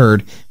we've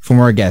heard from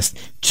our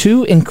guests.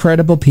 Two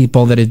incredible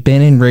people that have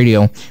been in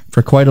radio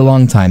for quite a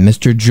long time,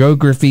 Mr. Joe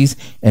Griffiths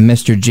and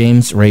Mr.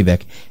 James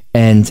Rabick.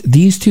 And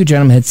these two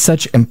gentlemen had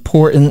such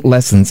important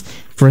lessons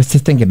for us to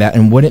think about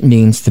and what it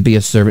means to be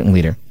a servant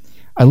leader.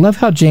 I love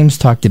how James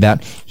talked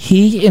about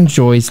he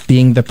enjoys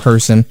being the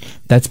person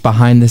that's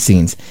behind the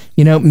scenes.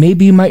 You know,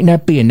 maybe you might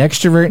not be an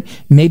extrovert.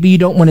 Maybe you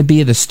don't want to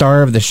be the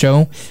star of the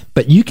show,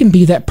 but you can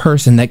be that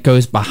person that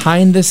goes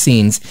behind the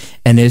scenes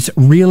and is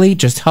really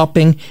just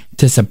helping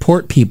to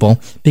support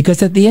people,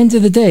 because at the end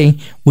of the day,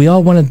 we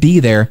all want to be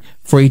there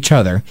for each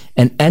other,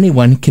 and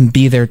anyone can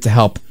be there to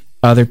help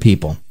other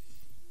people.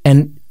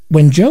 And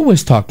when Joe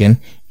was talking,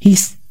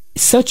 he's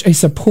such a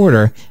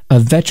supporter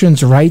of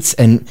veterans' rights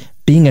and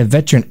being a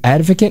veteran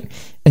advocate.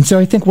 And so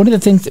I think one of the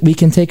things that we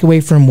can take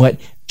away from what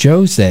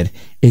Joe said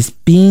is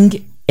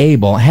being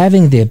able,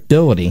 having the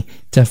ability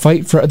to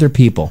fight for other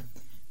people.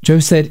 Joe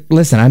said,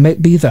 listen, I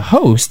might be the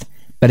host,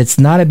 but it's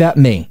not about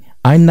me.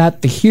 I'm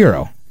not the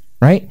hero,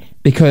 right?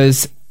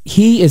 Because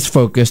he is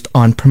focused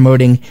on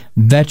promoting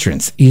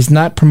veterans. He's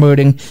not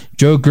promoting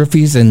Joe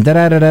Griffiths and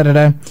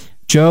da-da-da-da-da-da.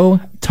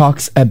 Joe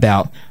talks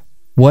about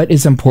what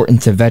is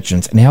important to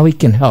veterans and how he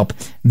can help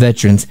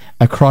veterans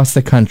across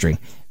the country.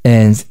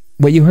 And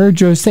what you heard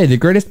Joe say, the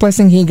greatest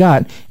blessing he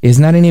got is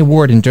not any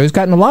award, and Joe's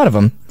gotten a lot of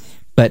them,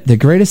 but the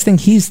greatest thing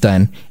he's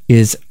done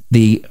is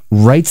the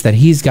rights that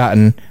he's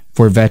gotten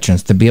for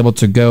veterans to be able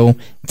to go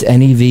to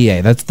any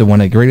VA. That's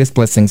one of the greatest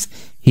blessings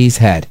he's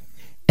had.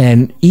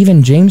 And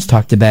even James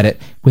talked about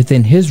it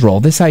within his role,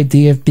 this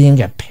idea of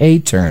being a pay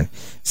turn,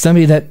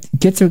 somebody that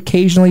gets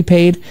occasionally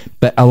paid,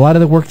 but a lot of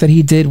the work that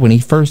he did when he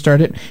first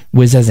started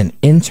was as an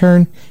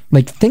intern.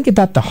 Like, think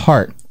about the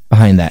heart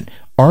behind that.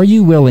 Are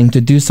you willing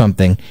to do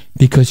something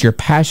because you're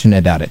passionate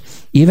about it?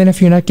 Even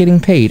if you're not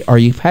getting paid, are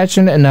you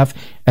passionate enough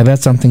about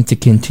something to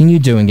continue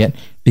doing it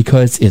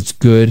because it's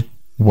good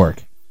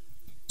work?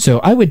 So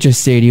I would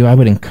just say to you, I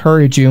would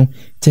encourage you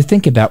to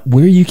think about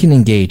where you can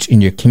engage in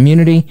your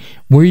community,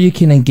 where you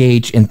can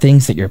engage in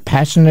things that you're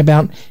passionate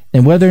about,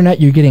 and whether or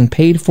not you're getting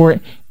paid for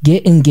it,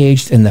 get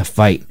engaged in the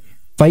fight.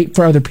 Fight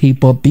for other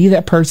people. Be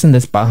that person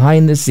that's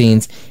behind the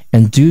scenes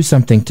and do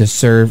something to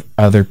serve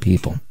other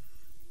people.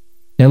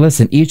 Now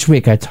listen, each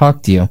week I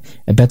talk to you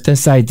about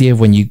this idea of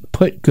when you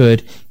put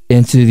good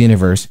into the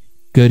universe,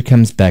 good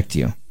comes back to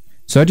you.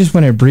 So I just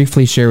want to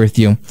briefly share with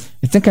you,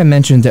 I think I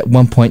mentioned at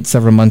one point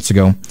several months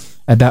ago,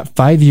 about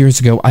 5 years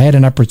ago, I had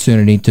an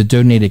opportunity to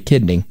donate a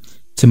kidney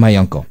to my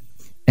uncle.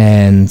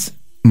 And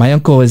my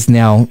uncle is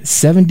now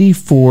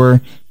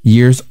 74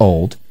 years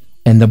old.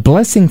 And the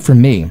blessing for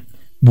me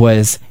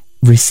was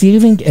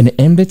receiving an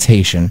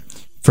invitation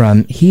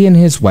from he and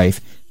his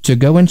wife to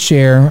go and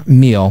share a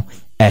meal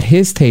at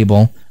his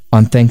table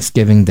on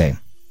Thanksgiving Day.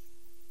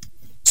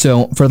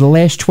 So for the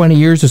last 20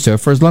 years or so,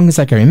 for as long as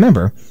I can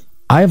remember,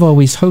 I've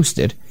always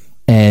hosted.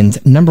 And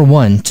number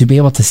one, to be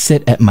able to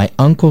sit at my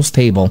uncle's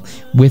table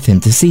with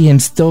him, to see him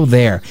still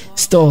there,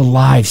 still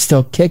alive,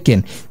 still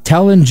kicking,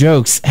 telling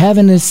jokes,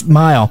 having a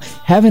smile,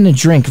 having a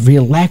drink,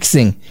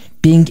 relaxing,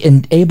 being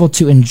able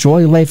to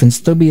enjoy life and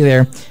still be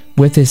there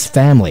with his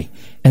family.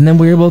 And then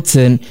we were able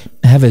to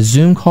have a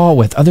Zoom call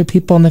with other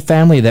people in the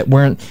family that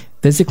weren't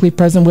physically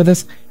present with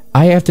us.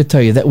 I have to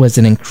tell you, that was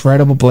an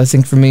incredible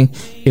blessing for me.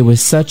 It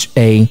was such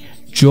a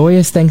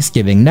joyous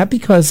Thanksgiving, not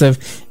because of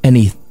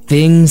any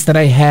things that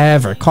I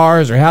have or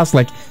cars or house,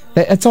 like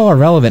that's all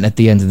irrelevant at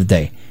the end of the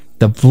day.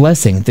 The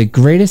blessing, the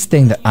greatest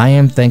thing that I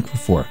am thankful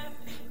for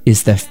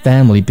is the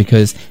family,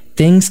 because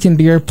things can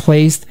be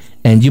replaced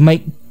and you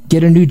might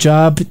get a new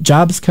job,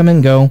 jobs come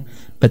and go,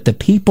 but the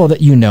people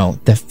that you know,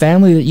 the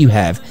family that you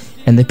have,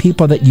 and the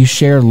people that you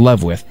share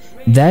love with,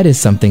 that is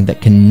something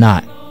that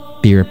cannot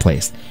be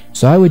replaced.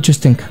 So I would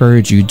just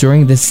encourage you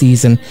during this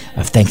season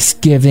of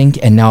Thanksgiving,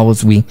 and now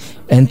as we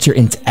enter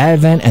into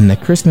Advent and the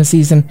Christmas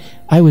season,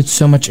 I would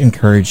so much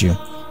encourage you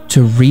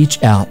to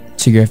reach out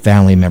to your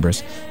family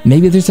members.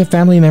 Maybe there's a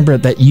family member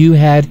that you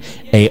had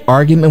an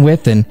argument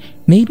with, and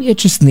maybe it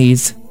just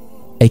needs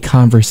a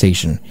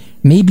conversation.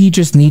 Maybe you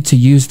just need to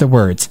use the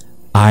words,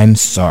 "I'm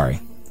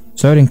sorry."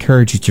 So I would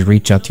encourage you to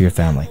reach out to your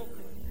family.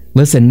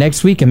 Listen,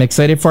 next week I'm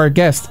excited for our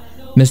guests,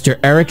 Mr.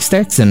 Eric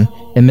Stetson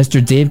and Mr.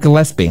 Dave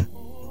Gillespie.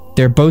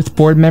 They're both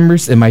board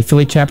members in my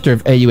Philly chapter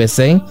of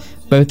AUSA,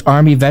 both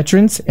Army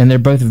veterans, and they're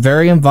both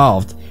very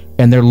involved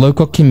in their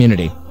local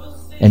community.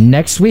 And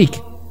next week,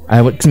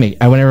 I want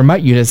to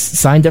remind you to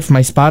sign up for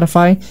my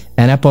Spotify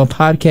and Apple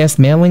Podcast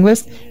mailing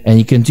list, and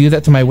you can do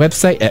that to my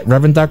website at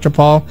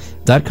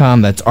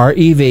ReverendDrPaul.com. That's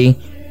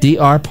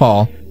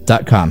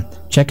REVDRPaul.com.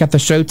 Check out the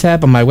show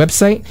tab on my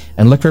website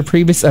and look for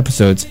previous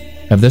episodes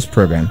of this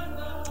program.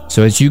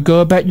 So as you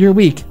go about your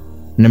week,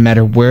 no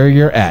matter where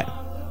you're at,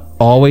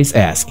 always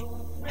ask,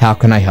 how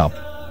can I help?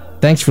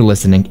 Thanks for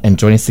listening, and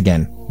join us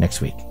again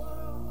next week.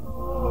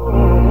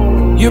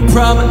 You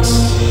promise